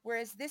surprise.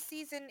 Whereas this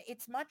season,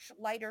 it's much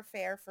lighter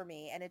fare for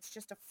me, and it's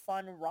just a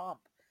fun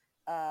romp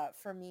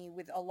for me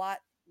with a lot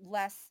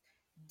less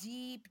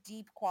deep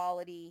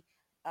quality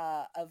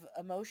of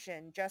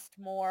emotion, just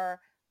more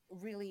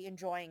really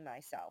enjoying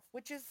myself,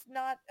 which is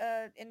not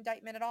an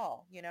indictment at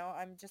all.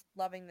 I'm just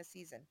loving the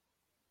season.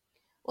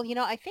 Well,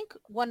 I think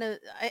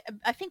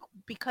I think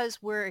because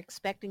we're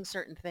expecting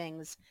certain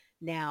things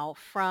now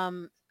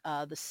from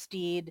the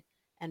Steed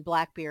and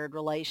Blackbeard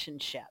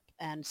relationship,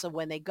 and so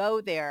when they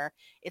go there,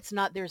 it's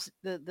not there's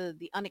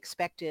the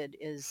unexpected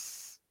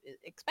is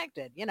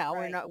expected.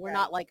 We're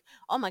not like,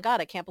 oh my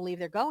God, I can't believe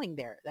they're going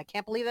there. I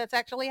can't believe that's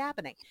actually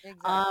happening.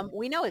 Exactly.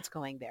 We know it's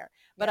going there,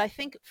 but I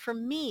think for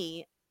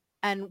me,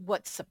 and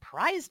what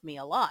surprised me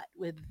a lot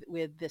with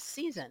this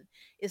season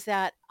is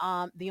that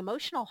the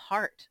emotional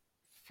heart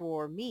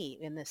for me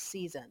in this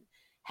season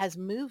has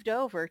moved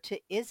over to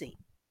Izzy.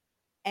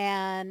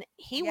 And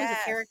he was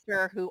a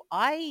character who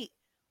I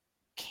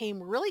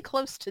came really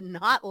close to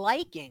not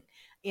liking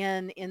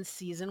in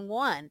season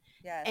 1.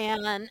 Yes.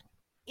 And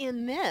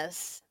in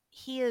this,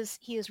 he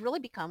has really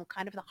become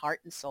kind of the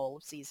heart and soul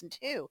of season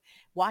 2.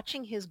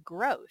 Watching his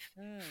growth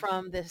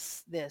from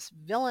this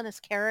villainous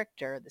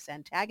character, this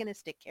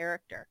antagonistic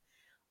character,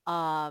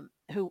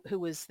 who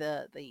was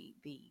the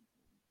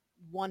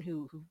one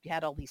who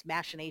had all these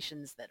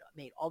machinations that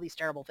made all these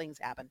terrible things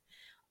happen.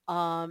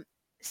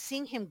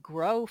 Seeing him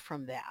grow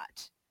from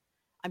that,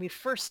 I mean,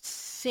 first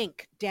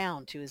sink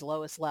down to his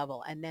lowest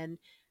level and then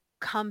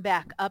come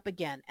back up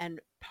again. And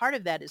part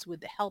of that is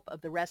with the help of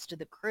the rest of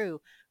the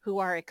crew who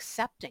are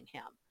accepting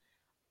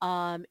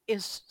him,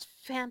 is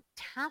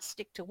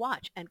fantastic to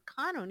watch. And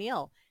Con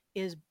O'Neill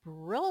is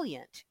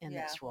brilliant in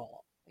this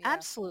role. Yeah.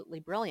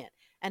 Absolutely brilliant.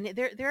 And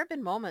there have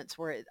been moments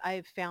where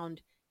I've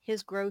found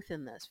his growth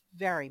in this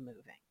very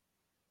moving.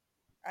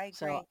 I agree.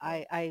 So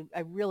I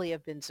really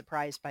have been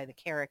surprised by the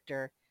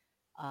character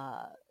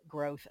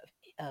growth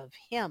of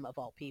him, of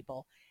all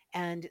people.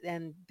 And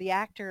the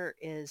actor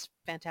is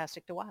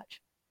fantastic to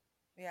watch.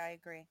 Yeah, I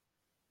agree.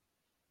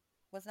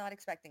 Was not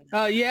expecting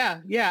that.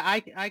 Yeah. I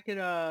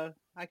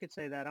could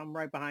say that. I'm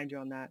right behind you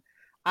on that.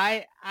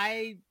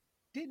 I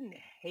didn't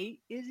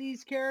hate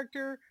Izzy's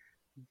character,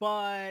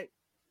 but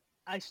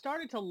I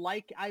started to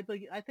like, I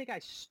think I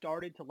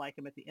started to like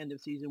him at the end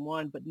of season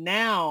 1, but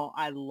now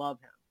I love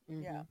him.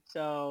 Mm-hmm. Yeah.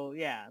 So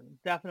yeah,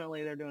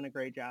 definitely they're doing a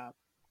great job.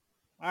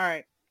 All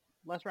right,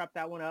 let's wrap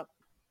that one up.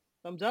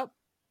 Thumbs up.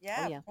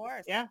 Yeah, yeah. of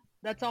course. Yeah,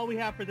 that's all we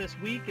have for this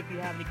week. If you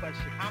have any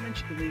questions or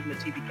comments, you can leave them at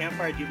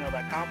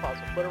tvcampfire@gmail.com. Follow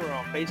us on Twitter. We're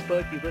on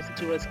Facebook. You listen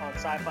to us on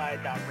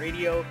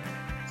sci-fi.radio,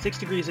 6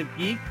 Degrees of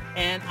Geek,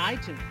 and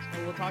iTunes.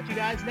 And we'll talk to you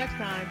guys next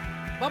time.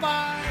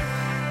 Bye-bye.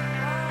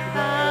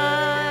 Bye.